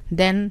repealed,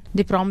 then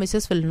the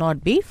promises will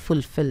not be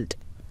fulfilled.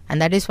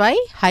 And that is why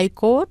High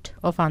Court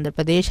of Andhra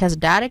Pradesh has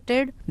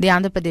directed the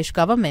Andhra Pradesh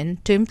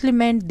government to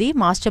implement the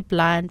master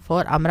plan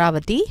for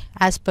Amaravati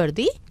as per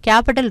the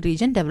Capital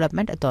Region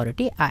Development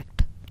Authority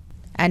Act.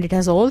 And it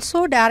has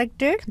also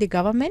directed the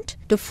government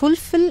to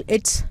fulfill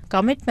its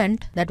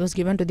commitment that was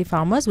given to the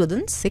farmers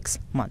within 6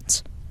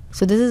 months.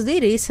 So this is the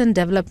recent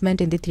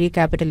development in the 3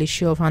 capital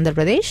issue of Andhra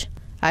Pradesh.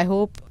 I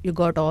hope you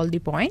got all the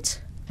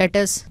points. Let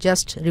us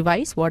just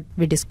revise what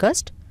we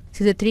discussed.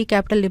 See, the 3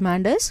 capital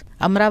demand is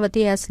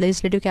Amaravati as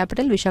legislative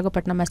capital,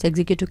 Visakhapatnam as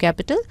executive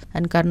capital,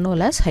 and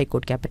Kurnool as High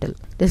Court capital.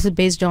 This is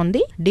based on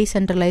the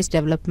decentralized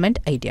development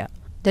idea.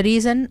 The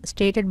reason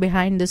stated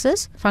behind this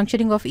is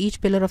functioning of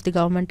each pillar of the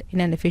government in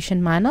an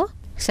efficient manner.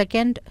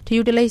 Second, to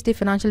utilize the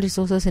financial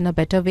resources in a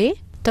better way.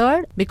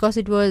 Third, because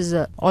it was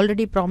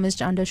already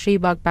promised under Sri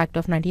Bagh Pact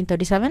of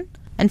 1937.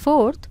 And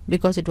fourth,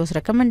 because it was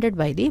recommended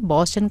by the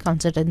Boston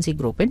Consultancy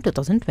Group in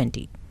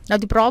 2020. Now,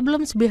 the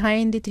problems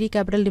behind the 3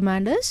 capital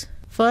demand is,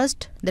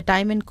 first, the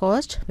time and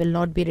cost will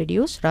not be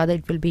reduced, rather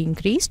it will be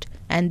increased,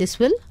 and this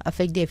will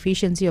affect the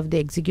efficiency of the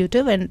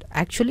executive and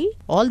actually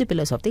all the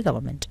pillars of the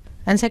government.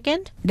 And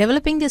second,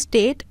 developing the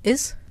state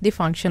is the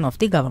function of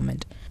the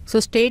government. So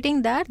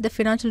stating that the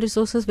financial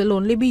resources will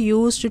only be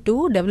used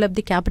to develop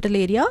the capital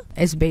area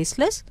is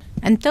baseless.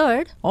 And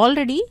third,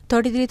 already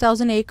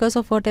 33,000 acres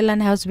of fertile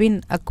land has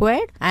been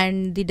acquired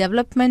and the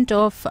development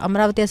of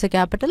Amaravati as a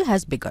capital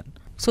has begun.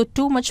 So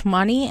too much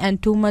money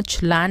and too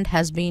much land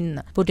has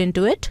been put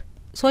into it.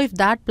 So if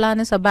that plan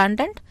is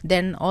abandoned,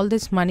 then all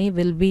this money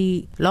will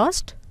be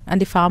lost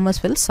and the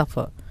farmers will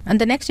suffer. And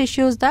the next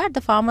issue is that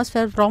the farmers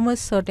were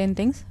promised certain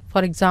things.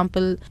 For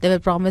example, they were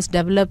promised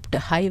developed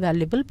high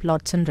valuable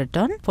plots in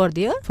return for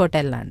their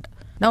fertile land.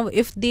 Now,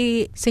 if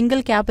the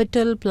single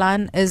capital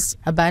plan is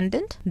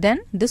abandoned,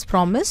 then this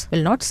promise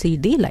will not see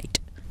the light.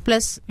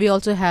 Plus, we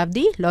also have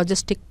the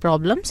logistic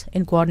problems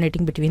in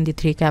coordinating between the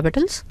 3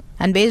 capitals.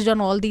 And based on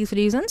all these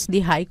reasons, the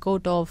High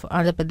Court of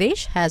Andhra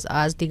Pradesh has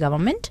asked the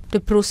government to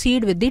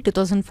proceed with the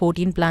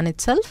 2014 plan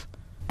itself.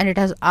 And it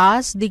has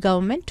asked the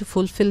government to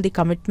fulfill the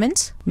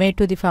commitments made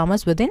to the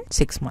farmers within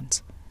 6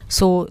 months.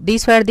 So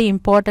these were the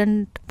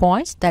important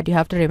points that you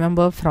have to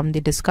remember from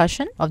the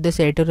discussion of this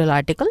editorial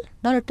article.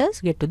 Now let us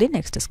get to the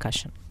next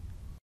discussion.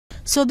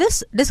 So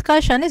this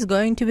discussion is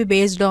going to be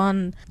based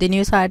on the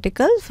news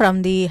article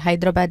from the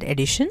Hyderabad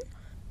edition.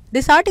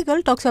 This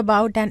article talks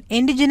about an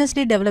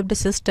indigenously developed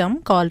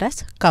system called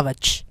as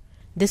Kavach.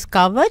 This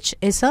Kavach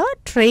is a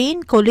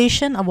train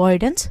collision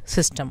avoidance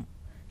system.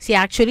 See,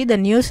 actually the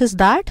news is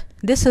that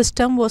this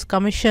system was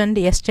commissioned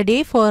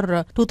yesterday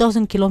for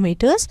 2000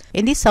 kilometers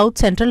in the South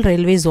Central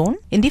Railway Zone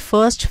in the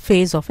first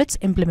phase of its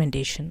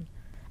implementation.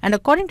 And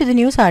according to the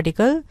news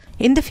article,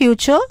 in the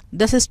future,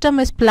 the system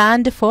is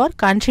planned for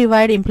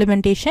countrywide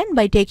implementation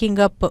by taking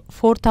up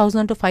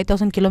 4000 to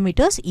 5000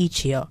 kilometers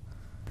each year.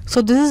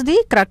 So this is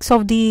the crux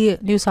of the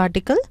news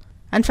article.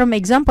 And from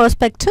exam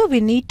perspective, we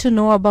need to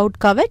know about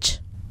Kavach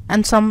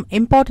and some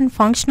important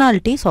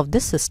functionalities of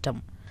this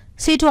system.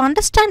 See, to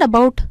understand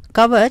about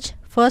Kavach,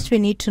 first we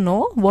need to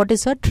know what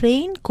is a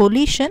train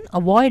collision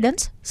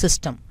avoidance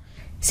system.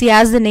 See,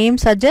 as the name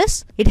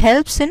suggests, it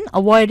helps in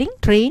avoiding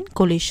train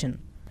collision.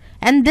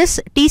 And this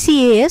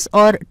TCAS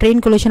or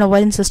Train Collision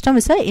Avoidance System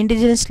is an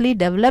indigenously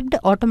developed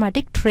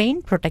automatic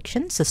train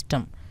protection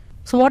system.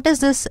 So what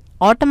is this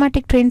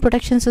automatic train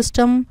protection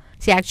system?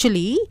 See,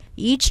 actually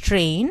each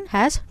train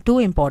has two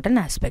important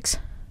aspects.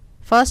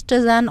 First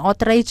is an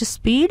authorized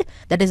speed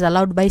that is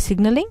allowed by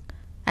signaling,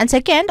 and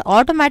second,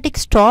 automatic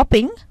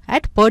stopping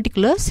at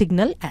particular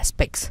signal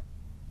aspects.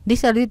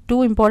 These are the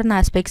two important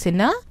aspects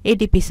in a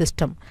ATP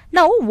system.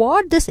 Now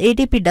what this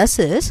ATP does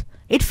is,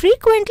 it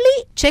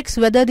frequently checks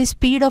whether the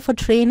speed of a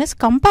train is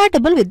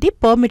compatible with the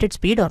permitted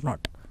speed or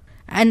not.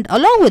 And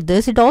along with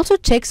this, it also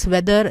checks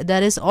whether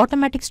there is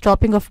automatic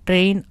stopping of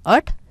train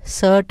at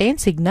certain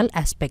signal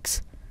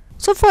aspects.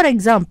 So for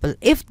example,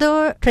 if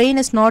the train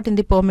is not in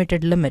the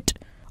permitted limit,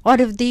 or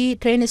if the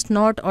train is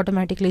not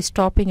automatically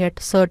stopping at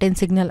certain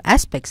signal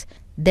aspects,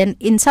 then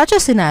in such a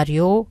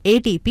scenario,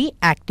 ATP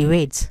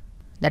activates.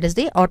 That is,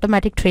 the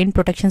automatic train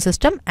protection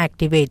system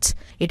activates.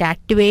 It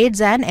activates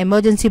an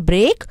emergency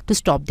brake to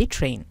stop the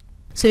train.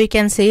 So we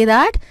can say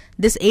that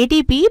this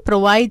ATP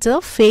provides a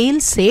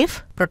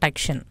fail-safe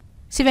protection.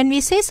 See, when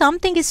we say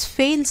something is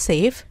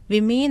fail-safe, we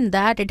mean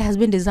that it has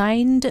been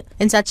designed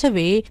in such a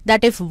way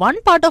that if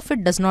one part of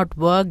it does not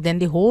work, then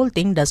the whole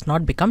thing does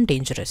not become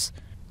dangerous.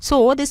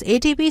 So this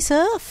ATP is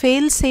a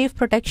fail-safe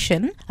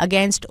protection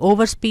against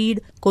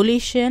overspeed,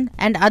 collision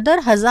and other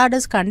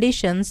hazardous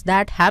conditions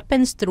that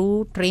happens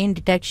through train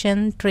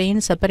detection, train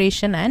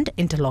separation and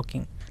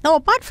interlocking. Now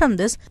apart from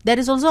this, there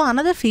is also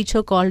another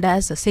feature called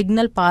as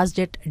signal passed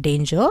at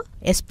danger,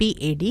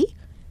 SPAD.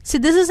 See,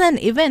 this is an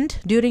event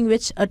during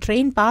which a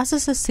train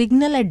passes a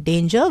signal at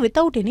danger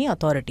without any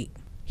authority.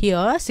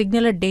 Here,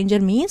 signal at danger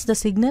means the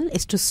signal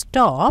is to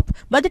stop,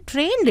 but the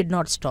train did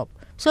not stop.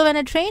 So when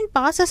a train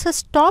passes a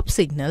stop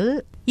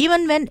signal,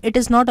 even when it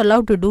is not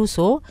allowed to do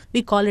so,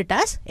 we call it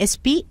as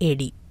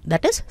SPAD,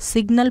 that is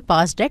signal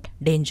passed at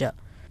danger.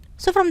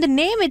 So from the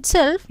name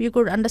itself, you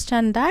could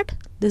understand that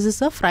this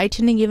is a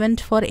frightening event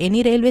for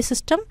any railway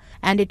system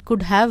and it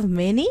could have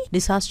many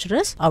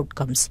disastrous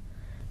outcomes.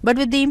 But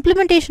with the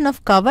implementation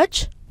of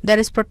Kavach, there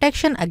is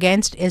protection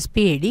against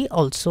SPAD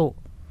also.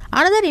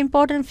 Another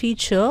important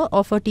feature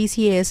of a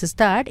TCAS is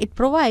that it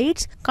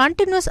provides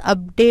continuous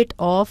update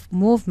of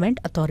movement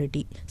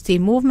authority. See,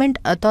 movement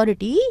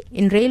authority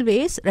in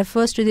railways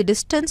refers to the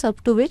distance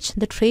up to which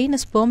the train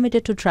is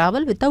permitted to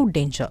travel without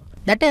danger.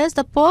 That is,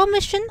 the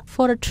permission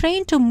for a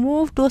train to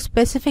move to a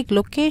specific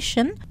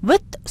location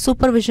with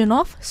supervision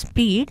of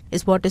speed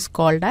is what is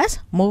called as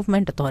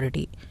movement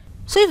authority.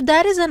 So if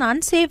there is an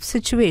unsafe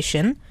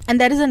situation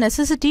and there is a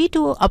necessity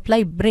to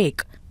apply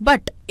brake,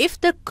 but if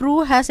the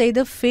crew has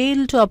either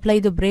failed to apply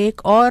the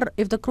brake or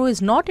if the crew is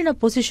not in a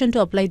position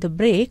to apply the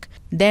brake,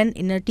 then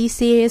in a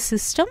TCAS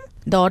system,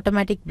 the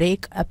automatic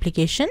brake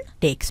application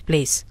takes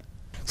place.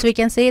 So we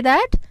can say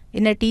that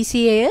in a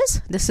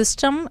TCAS, the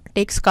system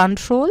takes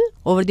control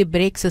over the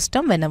brake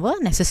system whenever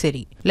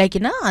necessary, like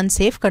in an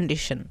unsafe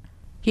condition.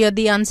 Here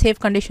the unsafe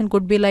condition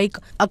could be like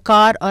a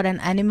car or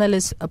an animal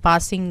is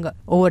passing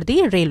over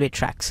the railway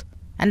tracks.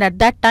 And at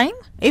that time,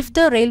 if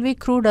the railway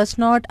crew does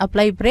not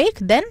apply brake,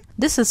 then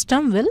the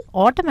system will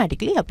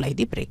automatically apply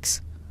the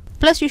brakes.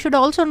 Plus, you should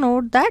also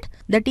note that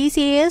the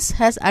TCAS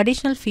has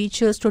additional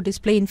features to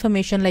display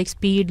information like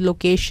speed,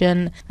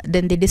 location,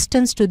 then the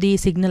distance to the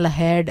signal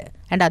ahead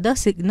and other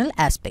signal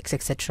aspects,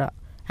 etc.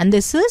 And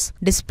this is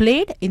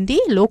displayed in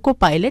the loco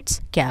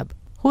pilot's cab.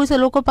 Who is a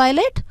loco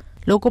pilot?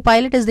 Loco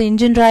pilot is the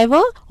engine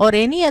driver or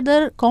any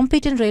other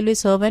competent railway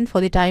servant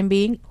for the time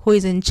being who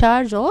is in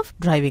charge of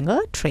driving a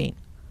train.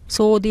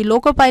 So the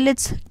loco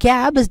pilot's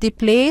cab is the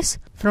place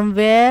from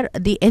where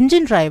the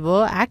engine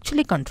driver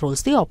actually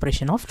controls the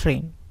operation of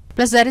train.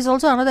 Plus, there is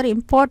also another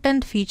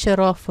important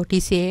feature of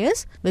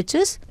TCAS, which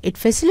is it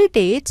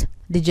facilitates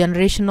the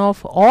generation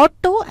of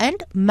auto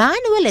and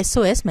manual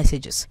SOS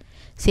messages.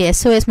 See,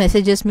 SOS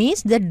messages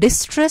means the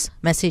distress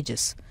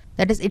messages.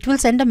 That is, it will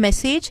send a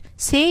message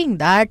saying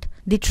that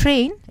the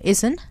train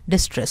is in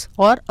distress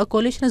or a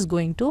collision is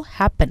going to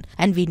happen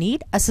and we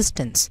need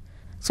assistance.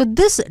 So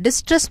this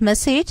distress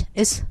message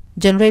is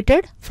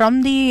generated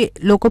from the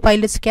loco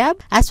pilot's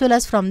cab as well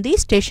as from the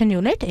station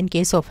unit in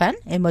case of an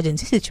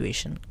emergency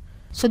situation.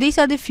 So these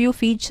are the few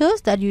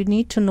features that you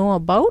need to know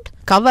about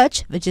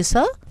Kavach, which is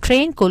a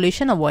train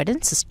collision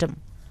avoidance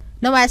system.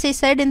 Now, as I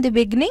said in the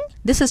beginning,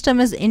 this system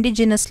is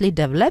indigenously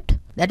developed.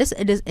 That is,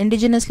 it is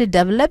indigenously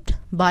developed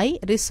by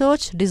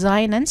Research,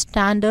 Design and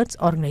Standards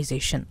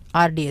Organization,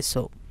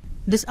 RDSO.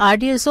 This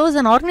RDSO is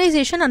an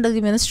organization under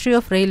the Ministry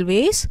of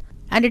Railways,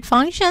 and it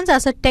functions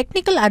as a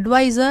technical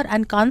advisor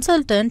and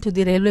consultant to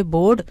the Railway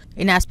Board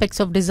in aspects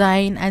of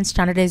design and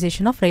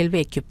standardization of railway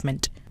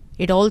equipment.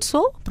 It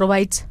also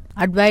provides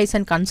advice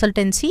and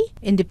consultancy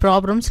in the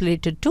problems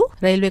related to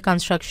railway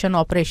construction,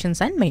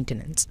 operations and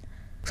maintenance.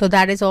 So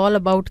that is all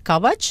about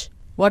Kavach.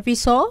 What we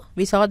saw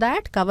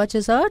that Kavach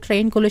is a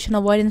train collision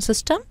avoidance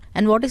system.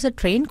 And what is a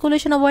train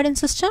collision avoidance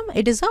system?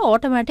 It is an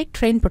automatic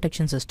train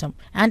protection system.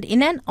 And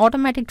in an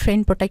automatic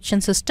train protection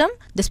system,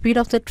 the speed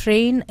of the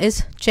train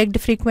is checked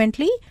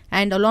frequently,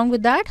 and along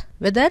with that,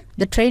 whether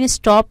the train is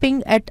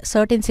stopping at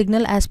certain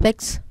signal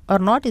aspects or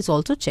not is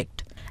also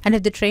checked. And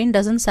if the train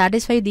doesn't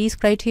satisfy these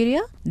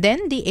criteria,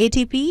 then the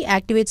ATP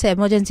activates an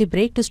emergency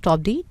brake to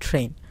stop the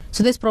train.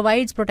 So this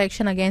provides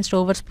protection against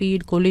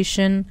overspeed,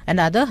 collision and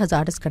other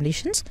hazardous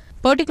conditions.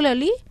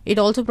 Particularly, it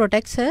also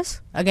protects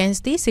us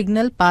against the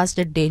signal passed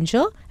at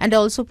danger, and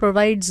also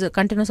provides a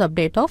continuous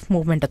update of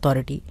movement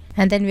authority.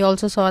 And then we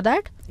also saw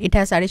that it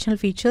has additional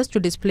features to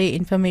display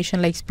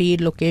information like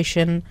speed,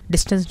 location,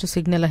 distance to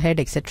signal ahead,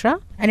 etc.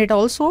 And it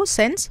also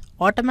sends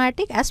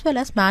automatic as well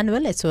as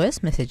manual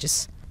SOS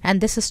messages. And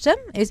this system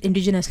is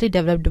indigenously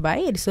developed by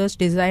Research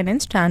Design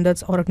and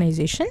Standards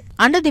Organization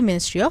under the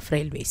Ministry of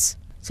Railways.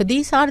 So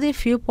these are the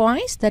few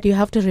points that you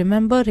have to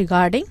remember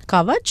regarding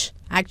Kavach.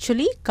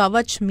 Actually,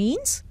 Kavach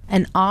means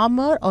an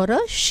armor or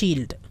a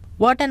shield.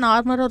 What an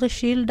armor or a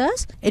shield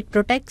does? It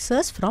protects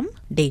us from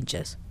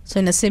dangers. So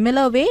in a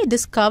similar way,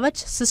 this Kavach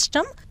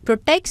system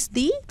protects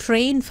the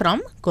train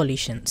from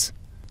collisions.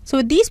 So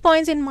with these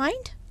points in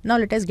mind, now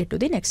let us get to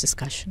the next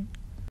discussion.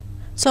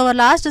 So our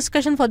last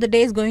discussion for the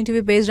day is going to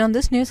be based on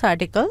this news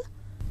article.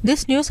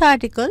 This news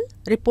article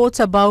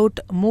reports about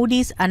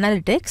Moody's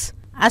analytics.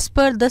 As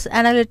per this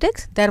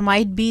analytics, there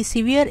might be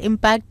severe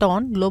impact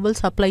on global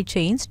supply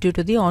chains due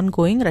to the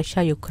ongoing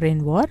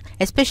Russia-Ukraine war.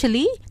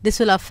 Especially, this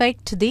will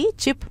affect the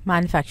chip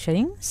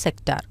manufacturing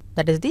sector.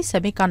 That is, the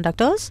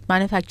semiconductors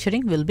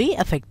manufacturing will be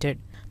affected.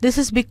 This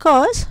is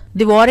because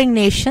the warring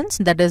nations,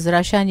 that is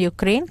Russia and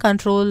Ukraine,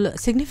 control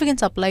significant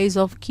supplies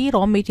of key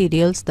raw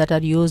materials that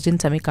are used in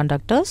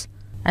semiconductors,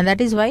 and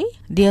that is why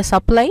their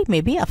supply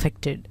may be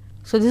affected.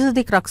 So this is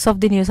the crux of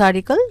the news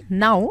article.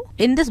 Now,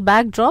 in this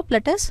backdrop,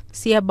 let us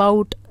see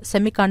about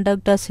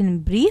semiconductors in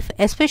brief,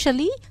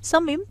 especially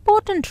some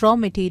important raw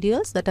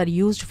materials that are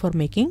used for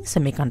making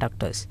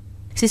semiconductors.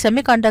 See,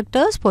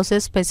 semiconductors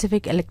possess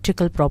specific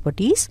electrical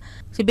properties.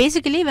 See,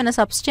 basically, when a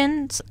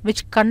substance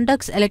which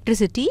conducts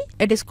electricity,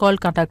 it is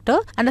called conductor,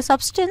 and a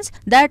substance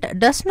that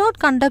does not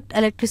conduct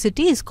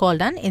electricity is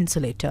called an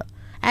insulator.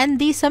 And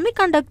these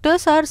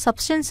semiconductors are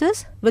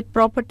substances with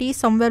properties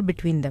somewhere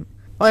between them.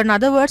 Or in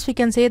other words, we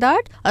can say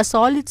that a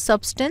solid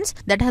substance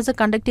that has a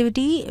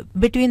conductivity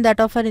between that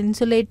of an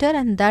insulator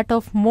and that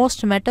of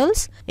most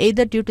metals,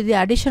 either due to the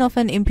addition of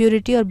an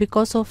impurity or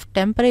because of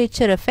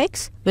temperature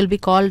effects, will be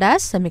called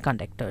as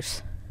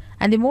semiconductors.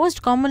 And the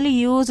most commonly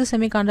used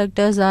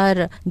semiconductors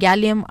are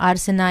gallium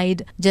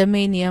arsenide,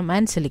 germanium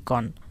and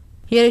silicon.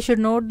 Here you should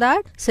note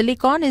that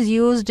silicon is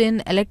used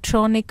in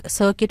electronic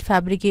circuit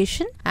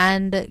fabrication,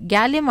 and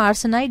gallium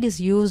arsenide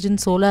is used in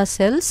solar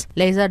cells,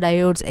 laser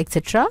diodes,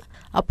 etc.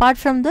 Apart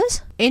from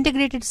this,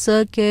 integrated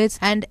circuits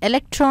and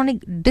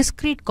electronic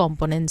discrete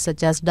components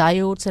such as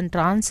diodes and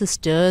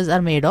transistors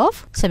are made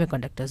of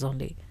semiconductors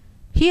only.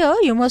 Here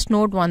you must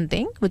note one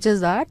thing, which is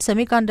that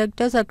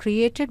semiconductors are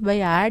created by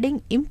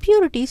adding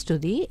impurities to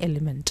the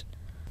element.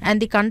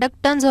 And the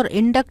conductance or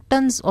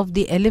inductance of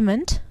the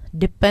element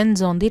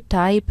depends on the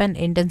type and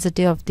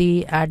intensity of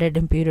the added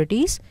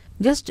impurities.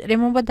 Just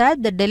remember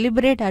that the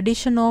deliberate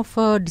addition of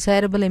a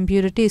desirable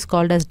impurity is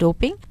called as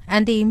doping,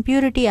 and the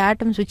impurity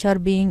atoms which are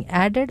being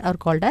added are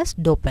called as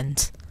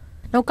dopants.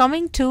 Now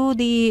coming to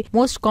the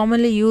most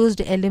commonly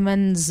used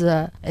elements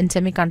in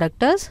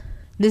semiconductors,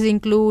 this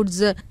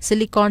includes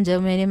silicon,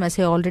 germanium, as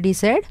I already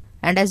said.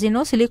 And as you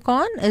know,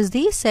 silicon is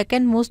the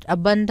second most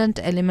abundant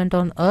element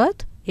on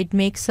earth. It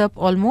makes up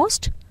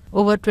almost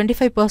over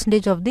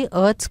 25% of the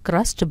earth's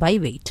crust by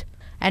weight.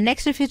 And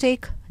next, if you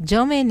take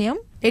germanium,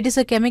 it is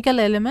a chemical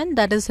element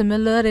that is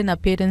similar in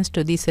appearance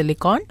to the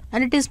silicon,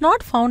 and it is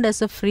not found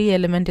as a free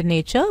element in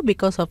nature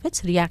because of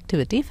its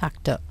reactivity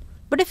factor.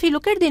 But if you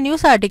look at the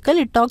news article,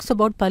 it talks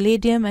about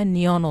palladium and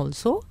neon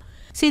also.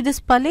 See, this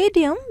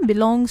palladium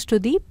belongs to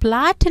the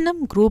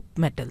platinum group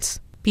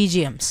metals,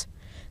 PGMs.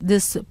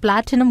 This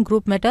platinum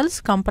group metals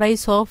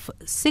comprise of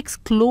 6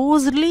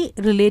 closely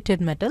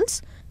related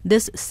metals.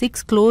 These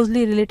 6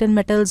 closely related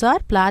metals are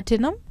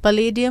platinum,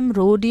 palladium,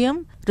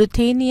 rhodium,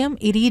 ruthenium,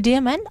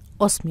 iridium and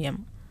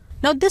osmium.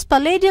 Now this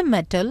palladium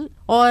metal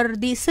or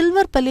the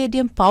silver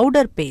palladium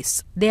powder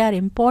paste, they are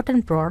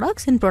important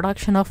products in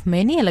production of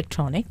many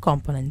electronic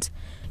components.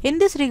 In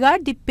this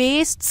regard, the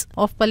pastes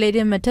of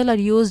palladium metal are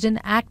used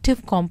in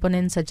active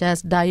components such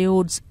as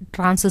diodes,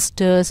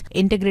 transistors,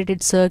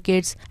 integrated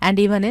circuits and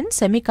even in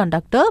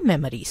semiconductor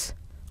memories.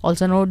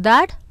 Also note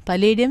that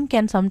palladium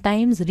can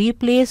sometimes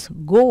replace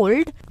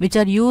gold, which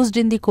are used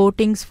in the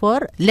coatings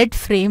for lead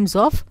frames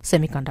of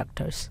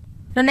semiconductors.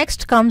 Now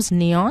next comes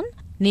neon.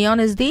 neon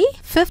is the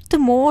fifth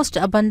most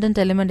abundant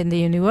element in the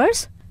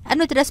universe. And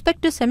with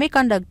respect to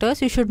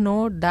semiconductors, you should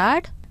note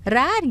that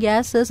rare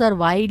gases are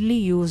widely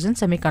used in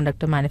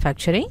semiconductor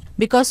manufacturing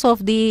because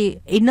of the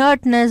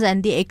inertness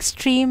and the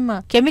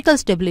extreme chemical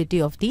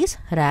stability of these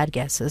rare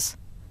gases.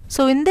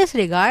 So in this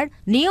regard,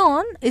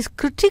 neon is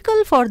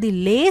critical for the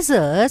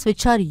lasers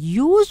which are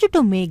used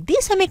to make the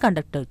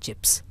semiconductor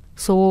chips.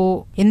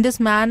 So in this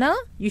manner,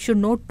 you should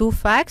note two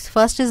facts.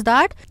 First is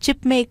that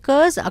chip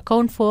makers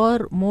account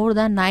for more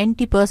than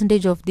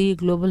 90% of the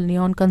global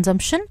neon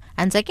consumption.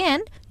 And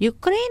second,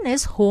 Ukraine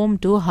is home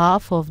to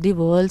half of the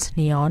world's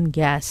neon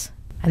gas.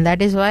 And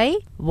that is why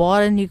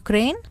war in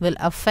Ukraine will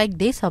affect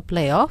the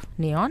supply of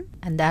neon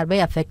and thereby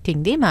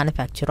affecting the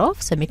manufacture of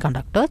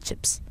semiconductor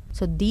chips.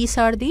 So these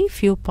are the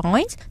few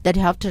points that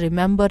you have to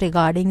remember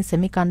regarding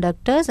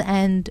semiconductors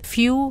and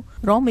few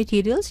raw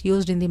materials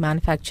used in the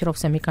manufacture of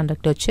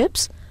semiconductor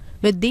chips.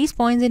 With these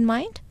points in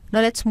mind,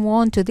 now let's move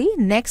on to the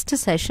next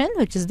session,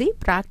 which is the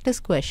practice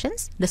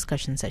questions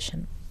discussion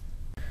session.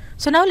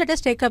 So now let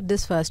us take up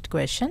this first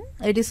question.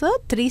 It is a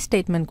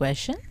 3-statement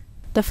question.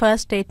 The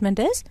first statement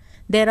is,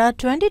 there are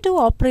 22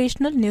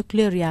 operational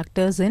nuclear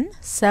reactors in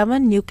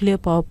 7 nuclear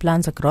power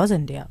plants across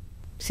India.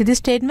 See, this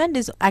statement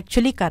is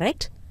actually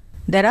correct.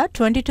 There are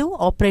 22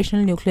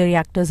 operational nuclear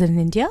reactors in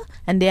India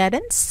and they are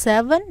in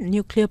 7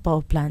 nuclear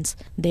power plants.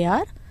 They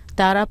are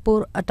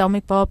Tarapur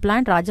Atomic Power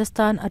Plant,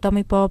 Rajasthan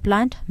Atomic Power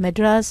Plant,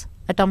 Madras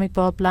Atomic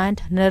Power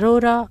Plant,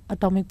 Narora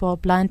Atomic Power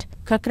Plant,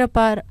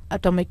 Kakrapar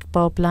Atomic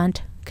Power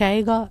Plant,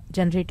 Kaiga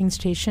Generating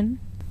Station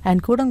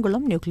and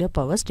Kudangulam Nuclear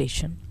Power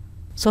Station.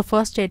 So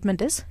first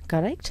statement is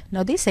correct.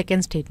 Now the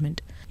second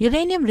statement.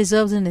 Uranium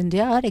reserves in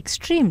India are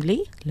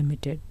extremely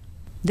limited.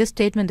 This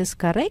statement is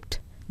correct.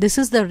 This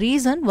is the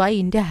reason why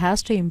India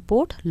has to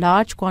import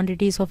large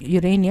quantities of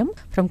uranium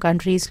from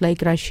countries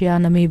like Russia,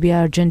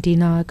 Namibia,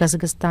 Argentina,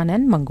 Kazakhstan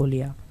and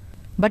Mongolia.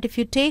 But if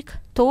you take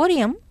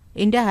thorium,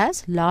 India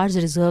has large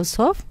reserves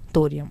of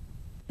thorium.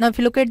 Now if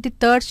you look at the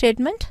third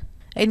statement,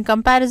 in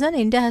comparison,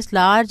 India has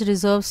large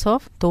reserves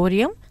of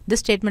thorium.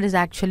 This statement is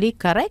actually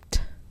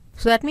correct.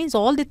 So that means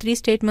all the 3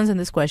 statements in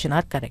this question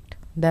are correct.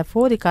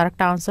 Therefore, the correct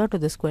answer to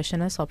this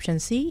question is option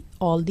C,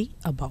 all the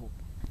above.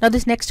 Now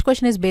this next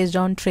question is based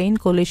on train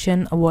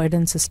collision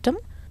avoidance system.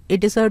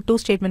 It is a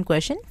 2-statement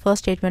question.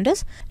 First statement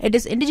is, it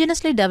is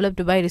indigenously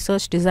developed by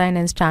Research Design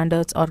and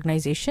Standards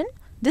Organization.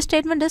 This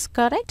statement is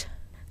correct.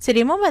 So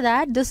remember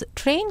that this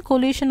train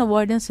collision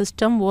avoidance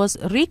system was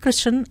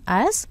rechristened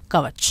as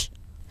Kavach.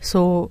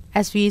 So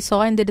as we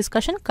saw in the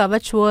discussion,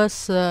 Kavach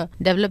was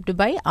developed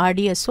by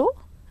RDSO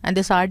and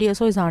this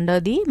RDSO is under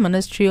the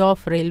Ministry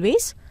of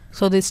Railways.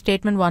 So this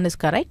statement 1 is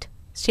correct.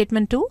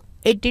 Statement 2.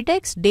 It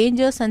detects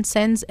dangers and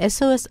sends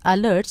SOS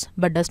alerts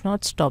but does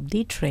not stop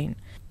the train.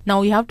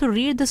 Now you have to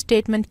read the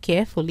statement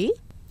carefully.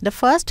 The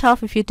first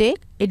half, if you take,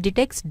 it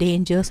detects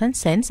dangers and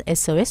sends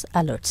SOS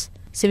alerts.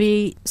 So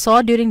we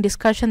saw during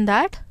discussion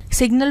that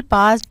signal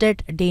passed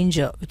at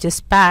danger, which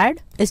is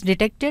PAD, is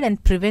detected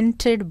and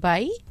prevented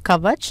by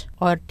Kavach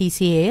or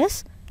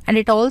TCAS, and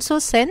it also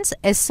sends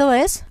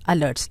SOS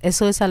alerts.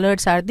 SOS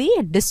alerts are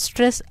the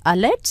distress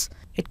alerts.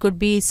 It could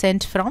be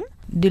sent from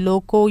the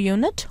loco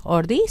unit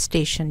or the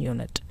station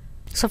unit.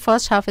 So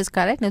first half is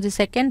correct. Now the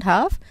second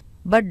half,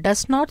 but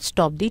does not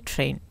stop the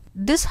train.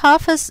 This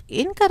half is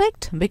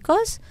incorrect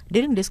because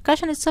during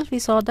discussion itself we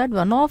saw that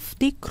one of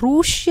the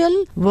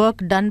crucial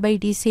work done by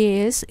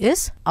TCAS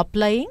is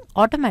applying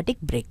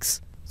automatic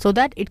brakes so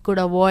that it could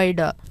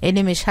avoid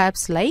any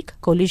mishaps like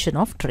collision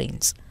of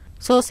trains.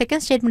 So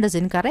second statement is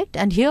incorrect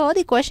and here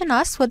the question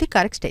asks for the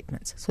correct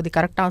statements. So the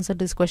correct answer to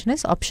this question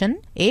is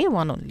option A,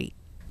 1 only.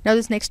 Now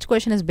this next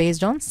question is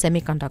based on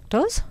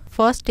semiconductors.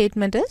 First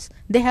statement is,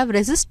 they have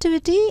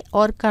resistivity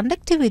or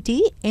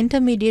conductivity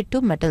intermediate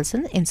to metals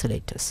and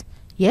insulators.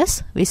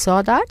 Yes, we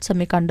saw that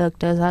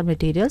semiconductors are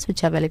materials which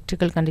have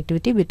electrical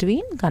conductivity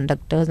between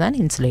conductors and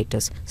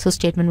insulators. So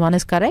statement 1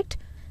 is correct.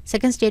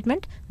 Second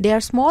statement, they are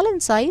small in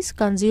size,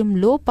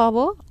 consume low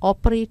power,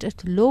 operate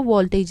at low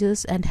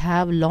voltages and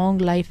have long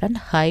life and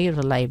high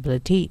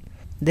reliability.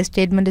 This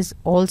statement is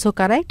also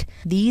correct.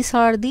 These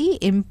are the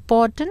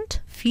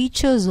important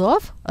features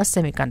of a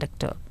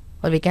semiconductor,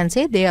 or we can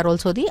say they are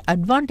also the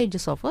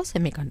advantages of a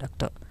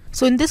semiconductor.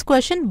 So in this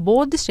question,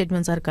 both the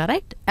statements are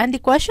correct and the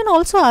question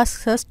also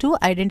asks us to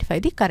identify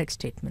the correct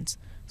statements.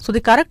 So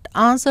the correct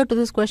answer to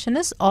this question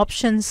is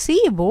option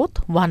C, both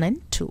 1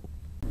 and 2.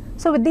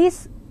 So with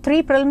these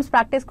 3 prelims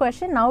practice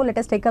question, now let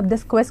us take up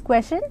this quiz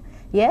question.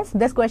 Yes,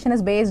 this question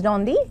is based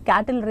on the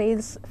cattle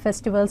race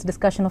festivals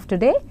discussion of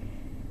today.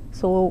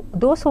 So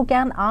those who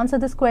can answer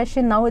this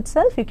question now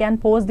itself, you can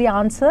post the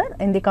answer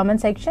in the comment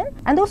section,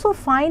 and those who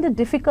find it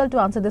difficult to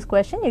answer this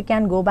question, you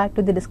can go back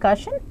to the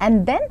discussion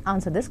and then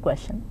answer this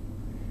question.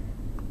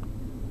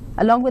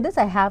 Along with this,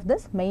 I have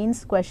this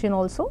mains question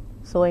also.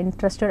 So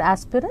interested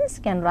aspirants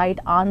can write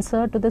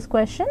answer to this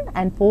question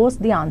and post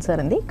the answer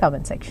in the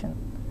comment section.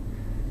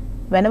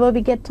 Whenever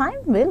we get time,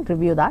 we'll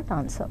review that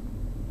answer.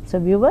 So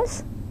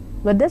viewers,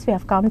 with this we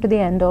have come to the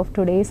end of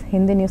today's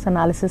Hindi news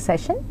analysis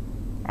session.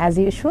 As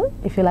usual,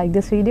 if you like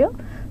this video,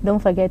 don't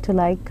forget to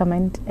like,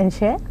 comment and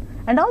share.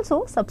 And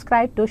also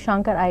subscribe to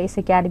Shankar IAS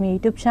Academy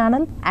YouTube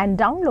channel and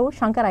download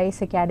Shankar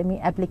IAS Academy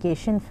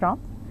application from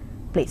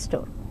Play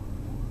Store.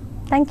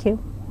 Thank you.